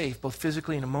ourselves safe, both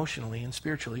physically and emotionally and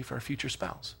spiritually, for our future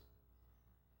spouse.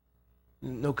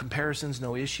 No comparisons,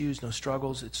 no issues, no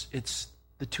struggles. It's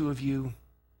the two of you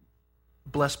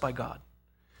blessed by God.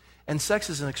 And sex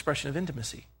is an expression of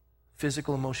intimacy,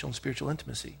 physical, emotional, and spiritual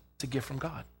intimacy. It's a gift from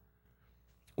God.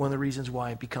 One of the reasons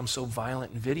why it becomes so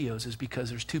violent in videos is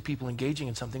because there's two people engaging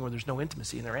in something where there's no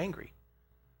intimacy and they're angry.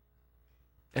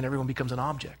 And everyone becomes an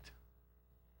object.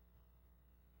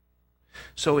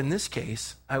 So in this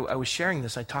case, I was sharing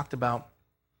this. I talked about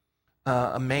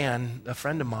a man, a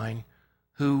friend of mine,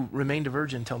 who remained a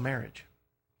virgin until marriage.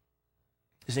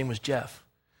 His name was Jeff.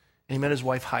 And he met his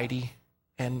wife, Heidi.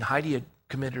 And Heidi had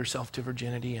committed herself to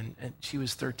virginity, and she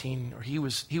was 13, or he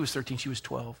was 13, she was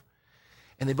 12.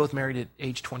 And they both married at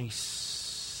age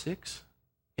 26.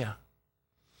 Yeah.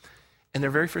 And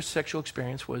their very first sexual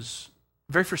experience was,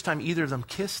 the very first time either of them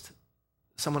kissed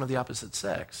someone of the opposite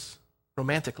sex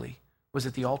romantically was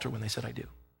at the altar when they said, I do.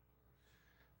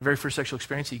 The very first sexual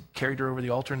experience, he carried her over the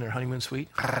altar in their honeymoon suite.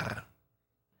 I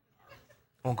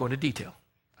won't go into detail.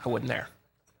 I wasn't there.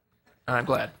 And I'm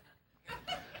glad.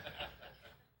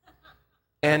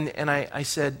 And I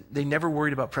said, they never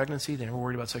worried about pregnancy. They never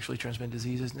worried about sexually transmitted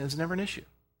diseases. And it was never an issue.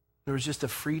 There was just a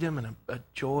freedom and a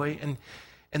joy.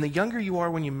 And the younger you are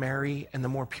when you marry and the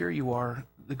more pure you are,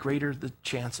 the greater the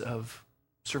chance of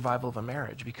survival of a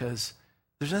marriage, because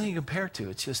there's nothing to compare to.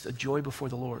 It's just a joy before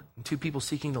the Lord. And two people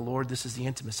seeking the Lord, this is the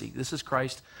intimacy. This is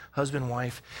Christ, husband,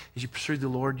 wife. As you pursue the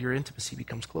Lord, your intimacy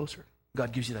becomes closer.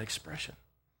 God gives you that expression.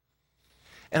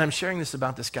 And I'm sharing this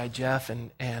about this guy, Jeff, and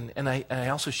I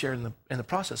also shared in the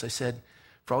process, I said,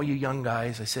 for all you young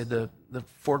guys, I said the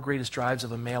 4 greatest drives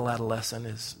of a male adolescent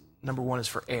is, number 1 is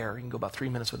for air. You can go about 3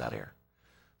 minutes without air.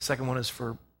 Second one is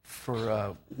for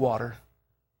water.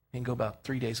 You can go about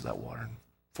 3 days without water. And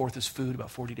 4th is food, about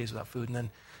 40 days without food. And then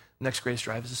the next greatest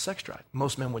drive is a sex drive.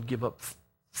 Most men would give up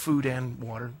food and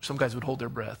water. Some guys would hold their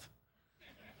breath.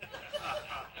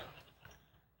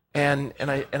 And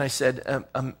I said,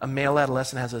 a male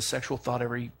adolescent has a sexual thought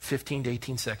every 15 to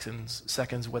 18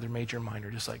 seconds, whether major or minor,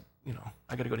 just like,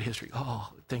 I got to go to history.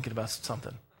 Oh, thinking about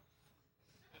something.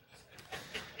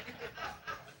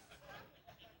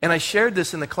 And I shared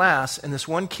this in the class, and this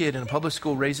one kid in a public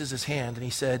school raises his hand, and he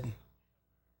said,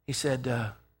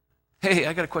 hey,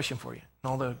 I got a question for you.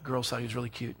 And all the girls thought he was really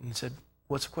cute. And he said,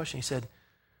 what's the question? He said,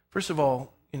 first of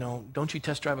all, don't you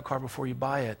test drive a car before you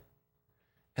buy it?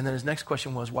 And then his next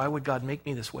question was, why would God make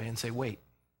me this way? And say, wait,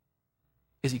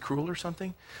 is he cruel or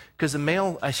something? Because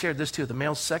I shared this too, the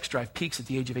male's sex drive peaks at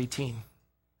the age of 18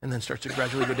 and then starts to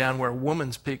gradually go down, where a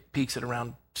woman's peaks at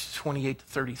around 28 to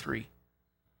 33.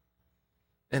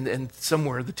 And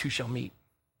somewhere the two shall meet.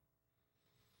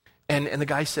 And the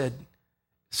guy said,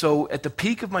 so at the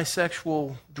peak of my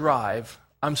sexual drive,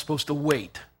 I'm supposed to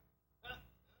wait.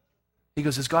 He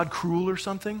goes, is God cruel or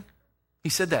something? He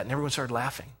said that, and everyone started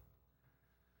laughing.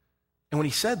 And when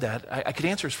he said that, I could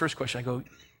answer his first question. I go,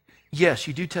 yes,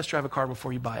 you do test drive a car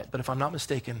before you buy it, but if I'm not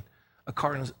mistaken, a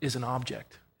car is an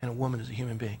object, and a woman is a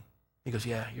human being. He goes,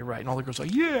 yeah, you're right. And all the girls are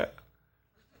like, yeah.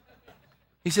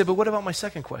 He said, but what about my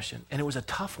second question? And it was a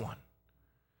tough one.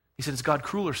 He said, is God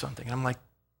cruel or something? And I'm like,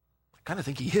 I kind of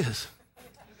think he is.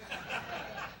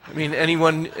 I mean, any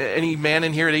man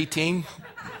in here at 18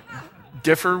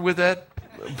 differ with that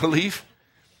belief?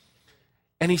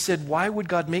 And he said, why would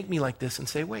God make me like this? And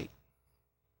say, wait.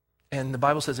 And the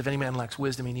Bible says, if any man lacks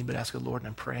wisdom, he need but ask the Lord. And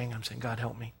I'm praying. I'm saying, God,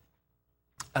 help me.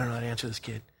 I don't know how to answer this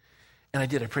kid. And I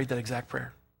did. I prayed that exact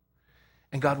prayer.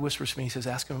 And God whispers to me. He says,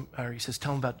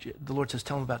 tell him about, the Lord says,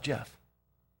 tell him about Jeff.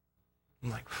 I'm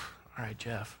like, all right,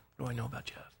 Jeff. What do I know about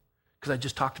Jeff? Because I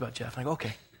just talked about Jeff. And I go,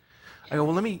 okay. I go,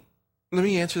 well, let me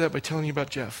answer that by telling you about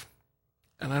Jeff.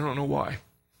 And I don't know why.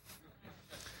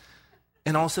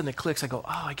 And all of a sudden it clicks. I go,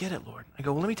 oh, I get it, Lord. I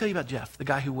go, well, let me tell you about Jeff, the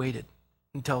guy who waited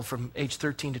until from age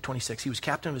 13 to 26. He was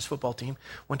captain of his football team,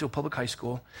 went to a public high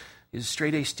school. He was a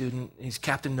straight A student. He's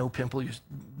captain, no pimple. His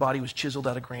body was chiseled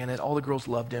out of granite. All the girls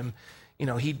loved him.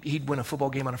 He'd win a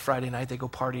football game on a Friday night. They go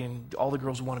party, and all the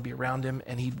girls would want to be around him.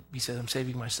 And he says, I'm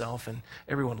saving myself. And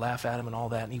everyone would laugh at him and all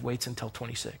that. And he waits until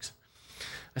 26.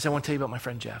 I said, I want to tell you about my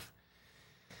friend Jeff.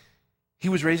 He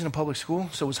was raised in a public school,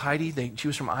 so was Heidi. She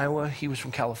was from Iowa. He was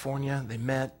from California. They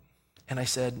met. And I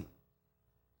said,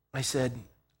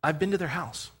 I've been to their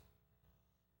house.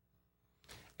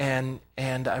 And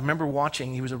I remember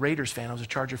watching. He was a Raiders fan. I was a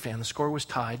Charger fan. The score was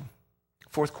tied.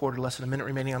 Fourth quarter, less than a minute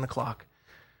remaining on the clock.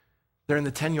 They're in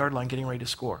the 10-yard line getting ready to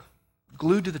score.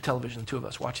 Glued to the television, the two of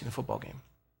us watching the football game.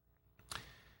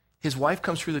 His wife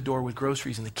comes through the door with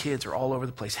groceries, and the kids are all over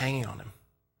the place hanging on him.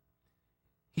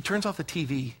 He turns off the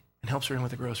TV and helps her in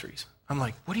with the groceries. I'm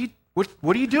like, what are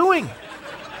you doing?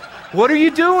 What are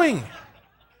you doing?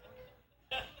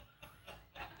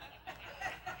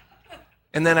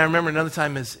 And then I remember another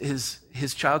time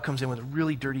his child comes in with a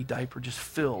really dirty diaper, just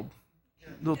filled.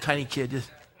 Little tiny kid,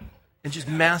 just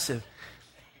massive.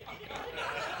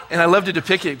 And I love to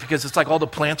depict it because it's like all the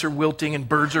plants are wilting and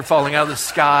birds are falling out of the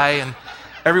sky and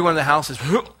everyone in the house is...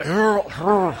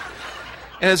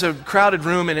 And it's a crowded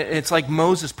room, and it's like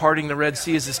Moses parting the Red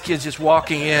Sea as this kid's just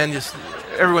walking in, just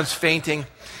everyone's fainting.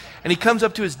 And he comes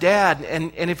up to his dad,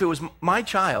 and if it was my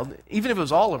child, even if it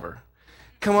was Oliver,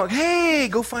 come up, hey,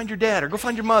 go find your dad, or go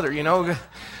find your mother, It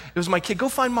was my kid, go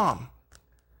find mom.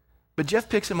 But Jeff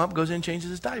picks him up, goes in and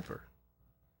changes his diaper.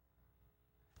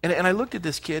 And I looked at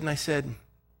this kid, and I said,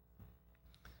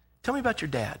 tell me about your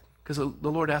dad. Because the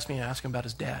Lord asked me to ask him about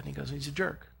his dad. And he goes, he's a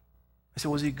jerk. I said,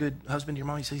 was he a good husband to your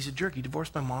mom? He said, he's a jerk. He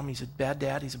divorced my mom. He's a bad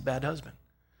dad. He's a bad husband.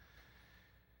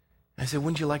 I said,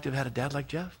 wouldn't you like to have had a dad like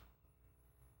Jeff?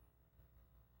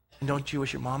 And don't you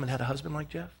wish your mom had had a husband like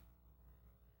Jeff?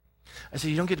 I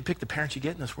said, you don't get to pick the parents you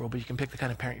get in this world, but you can pick the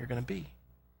kind of parent you're going to be.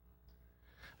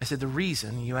 I said, the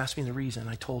reason, you asked me the reason,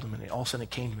 I told him, and all of a sudden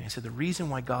it came to me. I said, the reason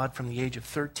why God, from the age of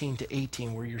 13 to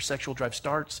 18, where your sexual drive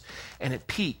starts and it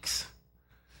peaks,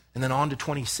 and then on to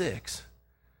 26,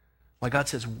 why God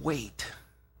says, wait,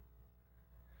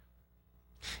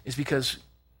 is because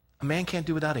a man can't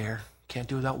do without air, can't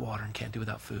do without water, and can't do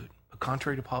without food. But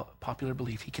contrary to popular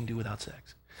belief, he can do without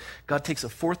sex. God takes the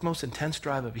fourth most intense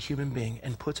drive of a human being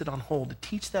and puts it on hold to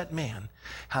teach that man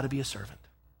how to be a servant.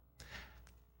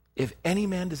 If any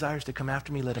man desires to come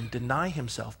after me, let him deny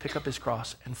himself, pick up his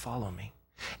cross, and follow me.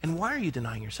 And why are you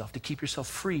denying yourself? To keep yourself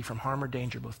free from harm or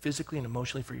danger, both physically and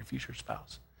emotionally, for your future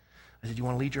spouse. I said, you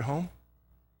want to lead your home?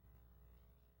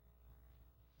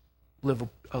 Live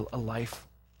a life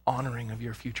honoring of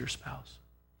your future spouse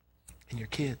and your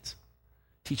kids.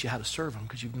 Teach you how to serve them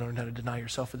because you've learned how to deny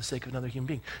yourself for the sake of another human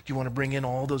being. Do you want to bring in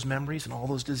all those memories and all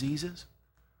those diseases?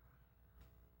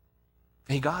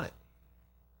 And he got it.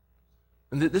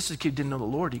 And this is a kid who didn't know the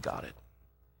Lord, he got it.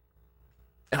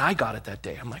 And I got it that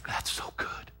day. I'm like, that's so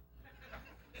good.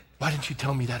 Why didn't you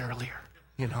tell me that earlier?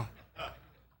 You know?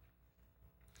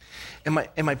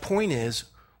 And my point is,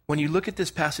 when you look at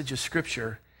this passage of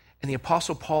Scripture, and the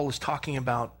Apostle Paul is talking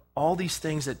about all these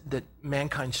things that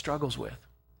mankind struggles with.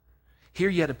 Here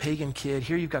you had a pagan kid.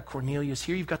 Here you've got Cornelius.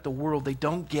 Here you've got the world. They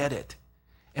don't get it.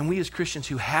 And we as Christians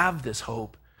who have this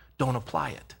hope don't apply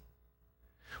it.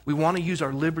 We want to use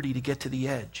our liberty to get to the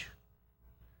edge.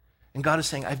 And God is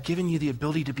saying, I've given you the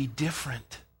ability to be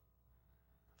different.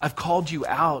 I've called you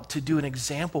out to do an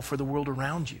example for the world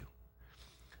around you.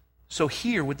 So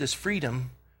here with this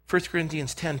freedom, 1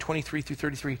 Corinthians 10, 23 through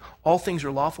 33, all things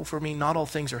are lawful for me, not all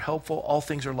things are helpful. All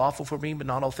things are lawful for me, but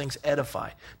not all things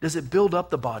edify. Does it build up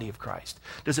the body of Christ?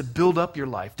 Does it build up your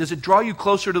life? Does it draw you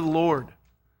closer to the Lord?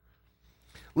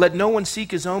 Let no one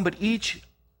seek his own, but each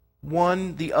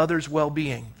one the other's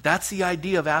well-being. That's the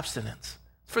idea of abstinence.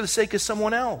 For the sake of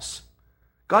someone else.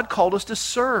 God called us to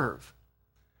serve.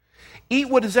 Eat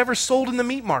what is ever sold in the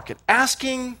meat market,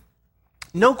 asking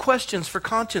no questions for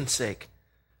conscience sake.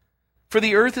 For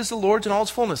the earth is the Lord's and all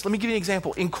its fullness. Let me give you an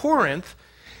example. In Corinth,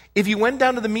 if you went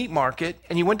down to the meat market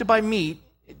and you went to buy meat,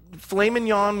 filet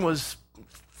mignon was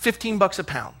 $15 a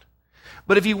pound.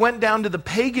 But if you went down to the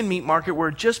pagan meat market where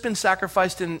it had just been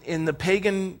sacrificed in the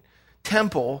pagan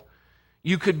temple,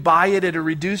 you could buy it at a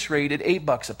reduced rate at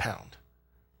 $8 a pound.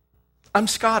 I'm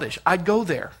Scottish. I'd go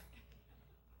there.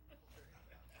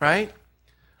 Right?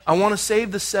 I want to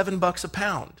save the $7 a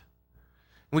pound.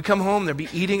 We come home, they'll be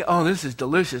eating. Oh, this is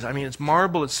delicious. I mean, it's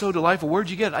marble. It's so delightful. Where'd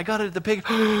you get it? I got it at the pig.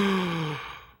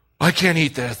 I can't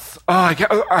eat this. Oh,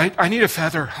 I need a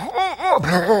feather.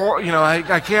 You know,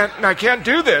 I can't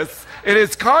do this. It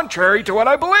is contrary to what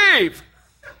I believe.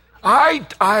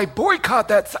 I boycott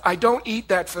that. I don't eat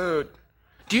that food.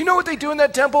 Do you know what they do in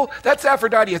that temple? That's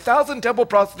Aphrodite. 1,000 temple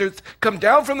prostitutes come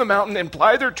down from the mountain and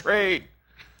ply their trade.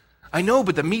 I know,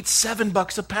 but the meat's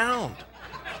 $7 a pound.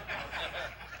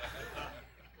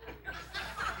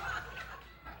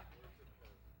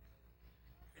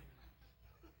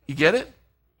 You get it?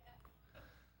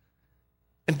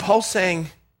 And Paul's saying,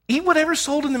 eat whatever's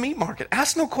sold in the meat market.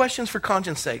 Ask no questions for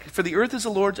conscience sake. For the earth is the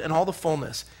Lord's and all the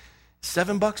fullness.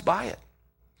 $7, buy it.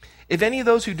 If any of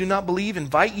those who do not believe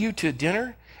invite you to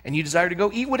dinner and you desire to go,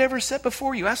 eat whatever is set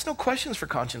before you. Ask no questions for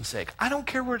conscience sake. I don't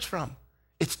care where it's from.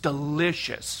 It's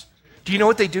delicious. Do you know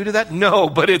what they do to that? No,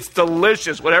 but it's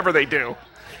delicious, whatever they do.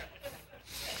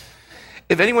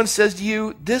 If anyone says to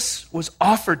you, this was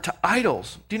offered to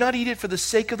idols, do not eat it for the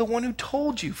sake of the one who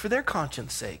told you, for their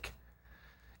conscience sake.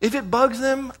 If it bugs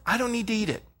them, I don't need to eat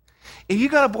it. If you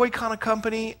got to boycott a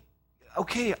company,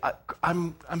 okay,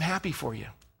 I'm happy for you.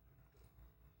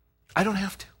 I don't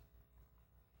have to.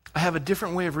 I have a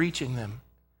different way of reaching them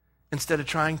instead of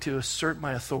trying to assert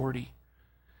my authority.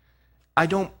 I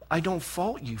don't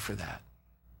fault you for that.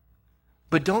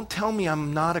 But don't tell me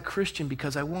I'm not a Christian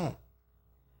because I won't.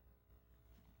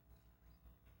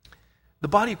 The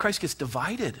body of Christ gets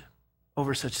divided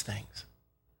over such things.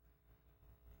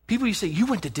 People, you say, you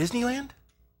went to Disneyland?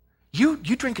 You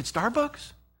drink at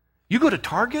Starbucks? You go to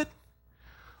Target?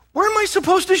 Where am I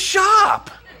supposed to shop?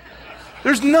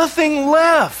 There's nothing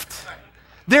left.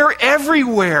 They're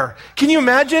everywhere. Can you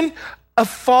imagine? A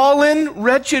fallen,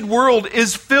 wretched world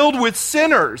is filled with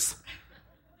sinners.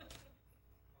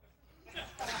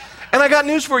 And I got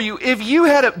news for you. If you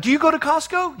do you go to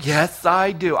Costco? Yes,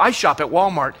 I do. I shop at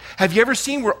Walmart. Have you ever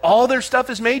seen where all their stuff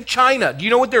is made? China. Do you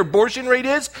know what their abortion rate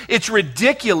is? It's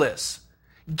ridiculous.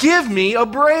 Give me a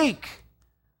break.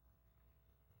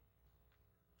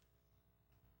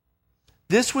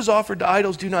 This was offered to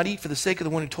idols. Do not eat for the sake of the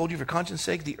one who told you, for conscience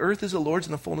sake. The earth is the Lord's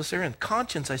and the fullness therein.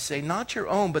 Conscience, I say, not your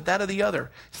own, but that of the other.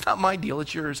 It's not my deal,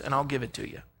 it's yours, and I'll give it to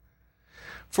you.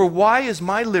 For why is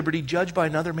my liberty judged by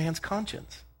another man's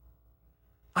conscience?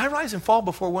 I rise and fall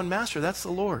before one master, that's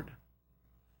the Lord.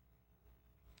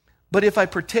 But if I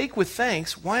partake with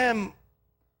thanks, why am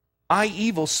I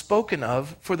evil spoken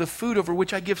of for the food over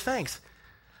which I give thanks?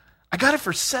 I got it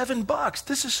for $7.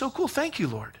 This is so cool. Thank you,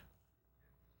 Lord.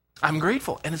 I'm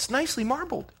grateful. And it's nicely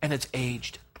marbled. And it's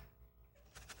aged.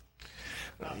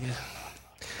 Yeah.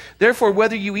 Therefore,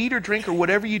 whether you eat or drink or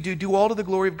whatever you do, do all to the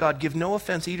glory of God. Give no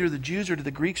offense either to the Jews or to the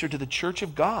Greeks or to the church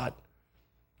of God.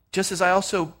 Just as I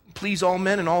also please all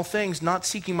men in all things, not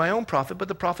seeking my own profit, but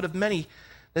the profit of many,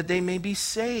 that they may be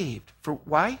saved. For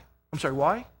why?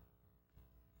 Why?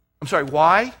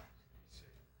 Why?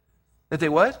 That they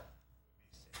what?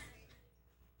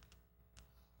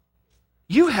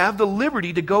 You have the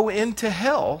liberty to go into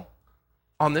hell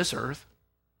on this earth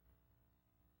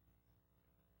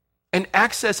and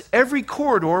access every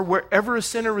corridor wherever a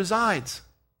sinner resides.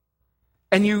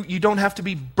 And you don't have to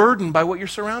be burdened by what you're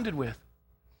surrounded with.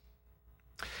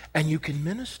 And you can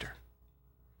minister.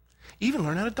 Even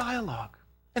learn how to dialogue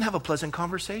and have a pleasant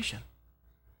conversation.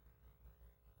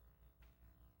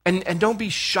 And don't be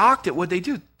shocked at what they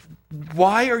do.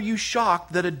 Why are you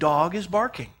shocked that a dog is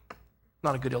barking?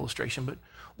 Not a good illustration, but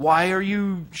why are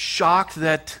you shocked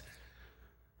that,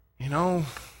 a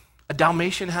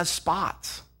Dalmatian has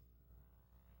spots?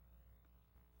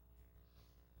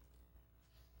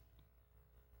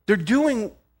 They're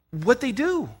doing what they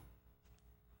do.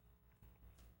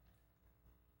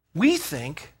 We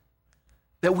think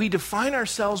that we define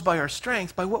ourselves by our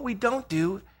strength, by what we don't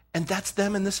do, and that's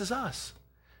them and this is us.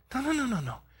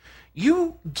 No.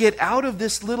 You get out of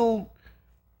this little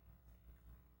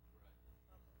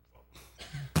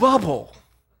bubble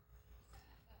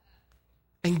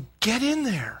and get in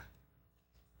there.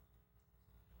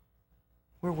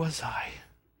 Where was I?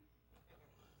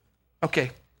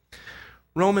 Okay.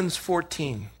 Romans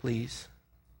 14, please.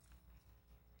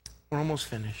 We're almost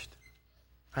finished.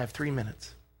 I have 3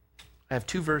 minutes. I have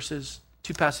 2 verses,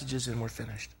 2 passages, and we're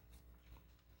finished.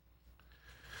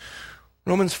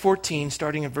 Romans 14,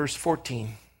 starting at verse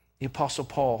 14, the Apostle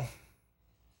Paul.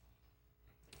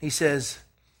 He says,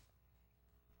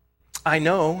 I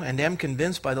know and am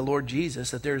convinced by the Lord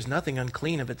Jesus that there is nothing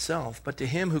unclean of itself, but to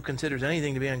him who considers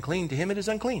anything to be unclean, to him it is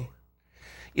unclean.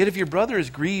 Yet if your brother is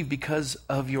grieved because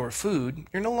of your food,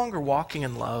 you're no longer walking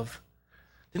in love.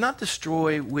 Do not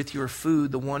destroy with your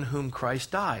food the one whom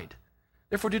Christ died.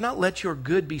 Therefore do not let your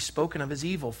good be spoken of as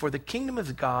evil, for the kingdom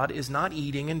of God is not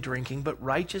eating and drinking, but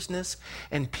righteousness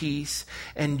and peace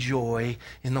and joy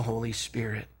in the Holy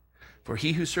Spirit. For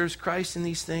he who serves Christ in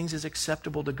these things is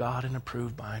acceptable to God and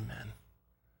approved by men.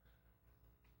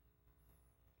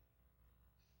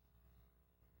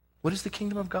 What is the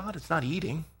kingdom of God? It's not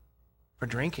eating or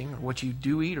drinking or what you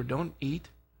do eat or don't eat,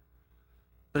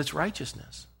 but it's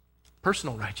righteousness,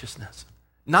 personal righteousness.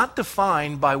 Not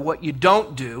defined by what you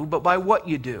don't do, but by what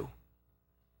you do.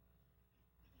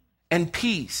 And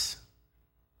peace.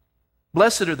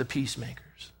 Blessed are the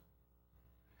peacemakers.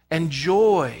 And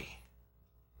joy.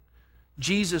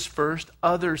 Jesus first,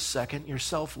 others second,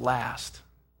 yourself last.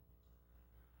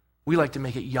 We like to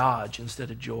make it yaj instead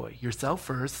of joy. Yourself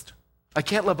first. I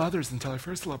can't love others until I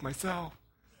first love myself.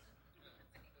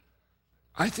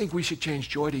 I think we should change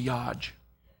joy to yaj.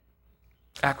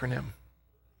 Acronym.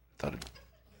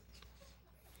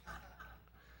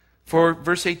 For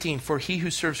verse 18, for he who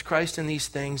serves Christ in these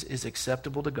things is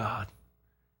acceptable to God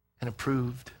and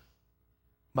approved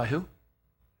by who?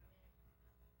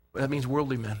 Well, that means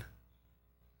worldly men.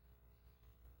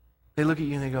 They look at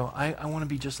you and they go, I want to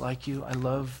be just like you. I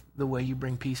love the way you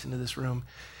bring peace into this room.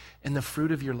 And the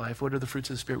fruit of your life, what are the fruits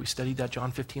of the Spirit? We studied that,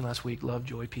 John 15 last week, love,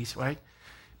 joy, peace, right?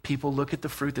 People look at the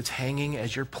fruit that's hanging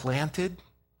as you're planted,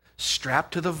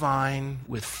 strapped to the vine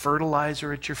with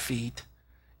fertilizer at your feet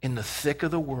in the thick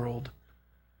of the world,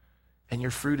 and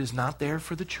your fruit is not there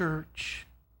for the church.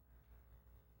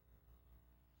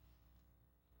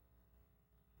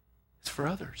 It's for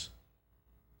others.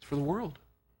 It's for the world.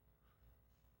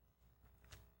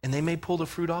 And they may pull the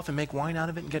fruit off and make wine out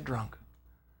of it and get drunk.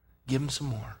 Give them some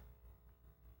more.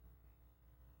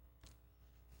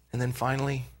 And then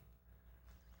finally,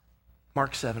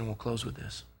 Mark 7, we'll close with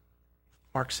this.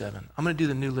 Mark 7. I'm going to do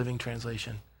the New Living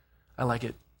Translation. I like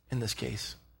it in this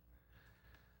case.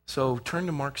 So turn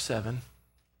to Mark 7.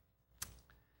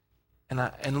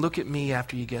 And look at me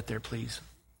after you get there, please.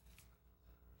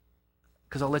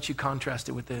 Because I'll let you contrast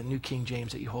it with the New King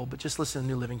James that you hold. But just listen to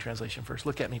the New Living Translation first.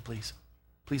 Look at me, please.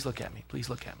 Please look at me. Please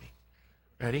look at me.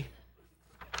 Ready?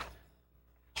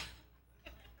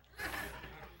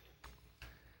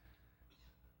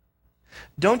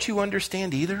 Don't you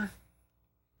understand either?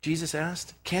 Jesus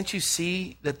asked. Can't you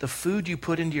see that the food you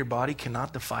put into your body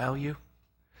cannot defile you?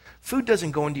 Food doesn't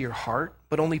go into your heart,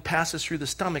 but only passes through the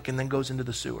stomach and then goes into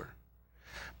the sewer.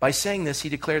 By saying this, he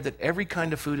declared that every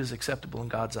kind of food is acceptable in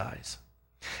God's eyes.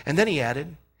 And then he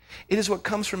added, it is what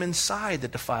comes from inside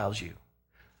that defiles you.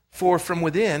 For from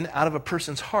within, out of a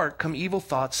person's heart, come evil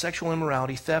thoughts, sexual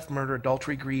immorality, theft, murder,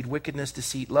 adultery, greed, wickedness,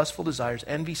 deceit, lustful desires,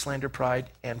 envy, slander, pride,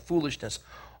 and foolishness.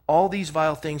 All these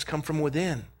vile things come from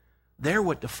within. They're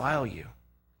what defile you.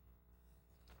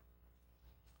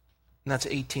 And that's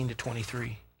 18 to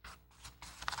 23.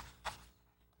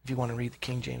 If you want to read the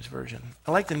King James Version.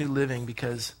 I like the New Living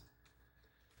because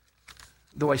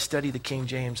though I study the King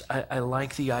James, I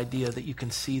like the idea that you can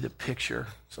see the picture.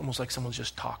 It's almost like someone's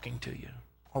just talking to you.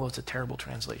 Although it's a terrible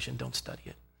translation, don't study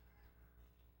it.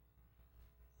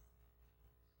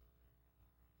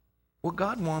 What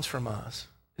God wants from us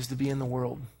is to be in the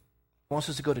world. He wants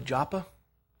us to go to Joppa.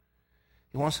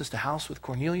 He wants us to house with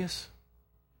Cornelius.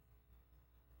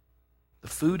 The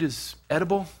food is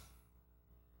edible.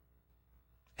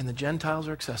 And the Gentiles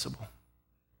are accessible.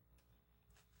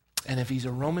 And if he's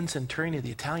a Roman centurion of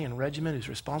the Italian regiment who's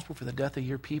responsible for the death of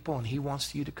your people and he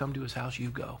wants you to come to his house,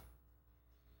 you go.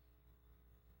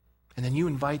 And then you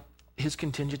invite his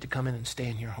contingent to come in and stay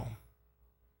in your home.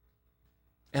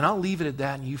 And I'll leave it at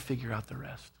that and you figure out the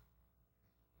rest.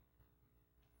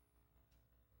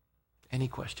 Any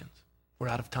questions? We're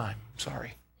out of time. I'm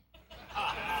sorry.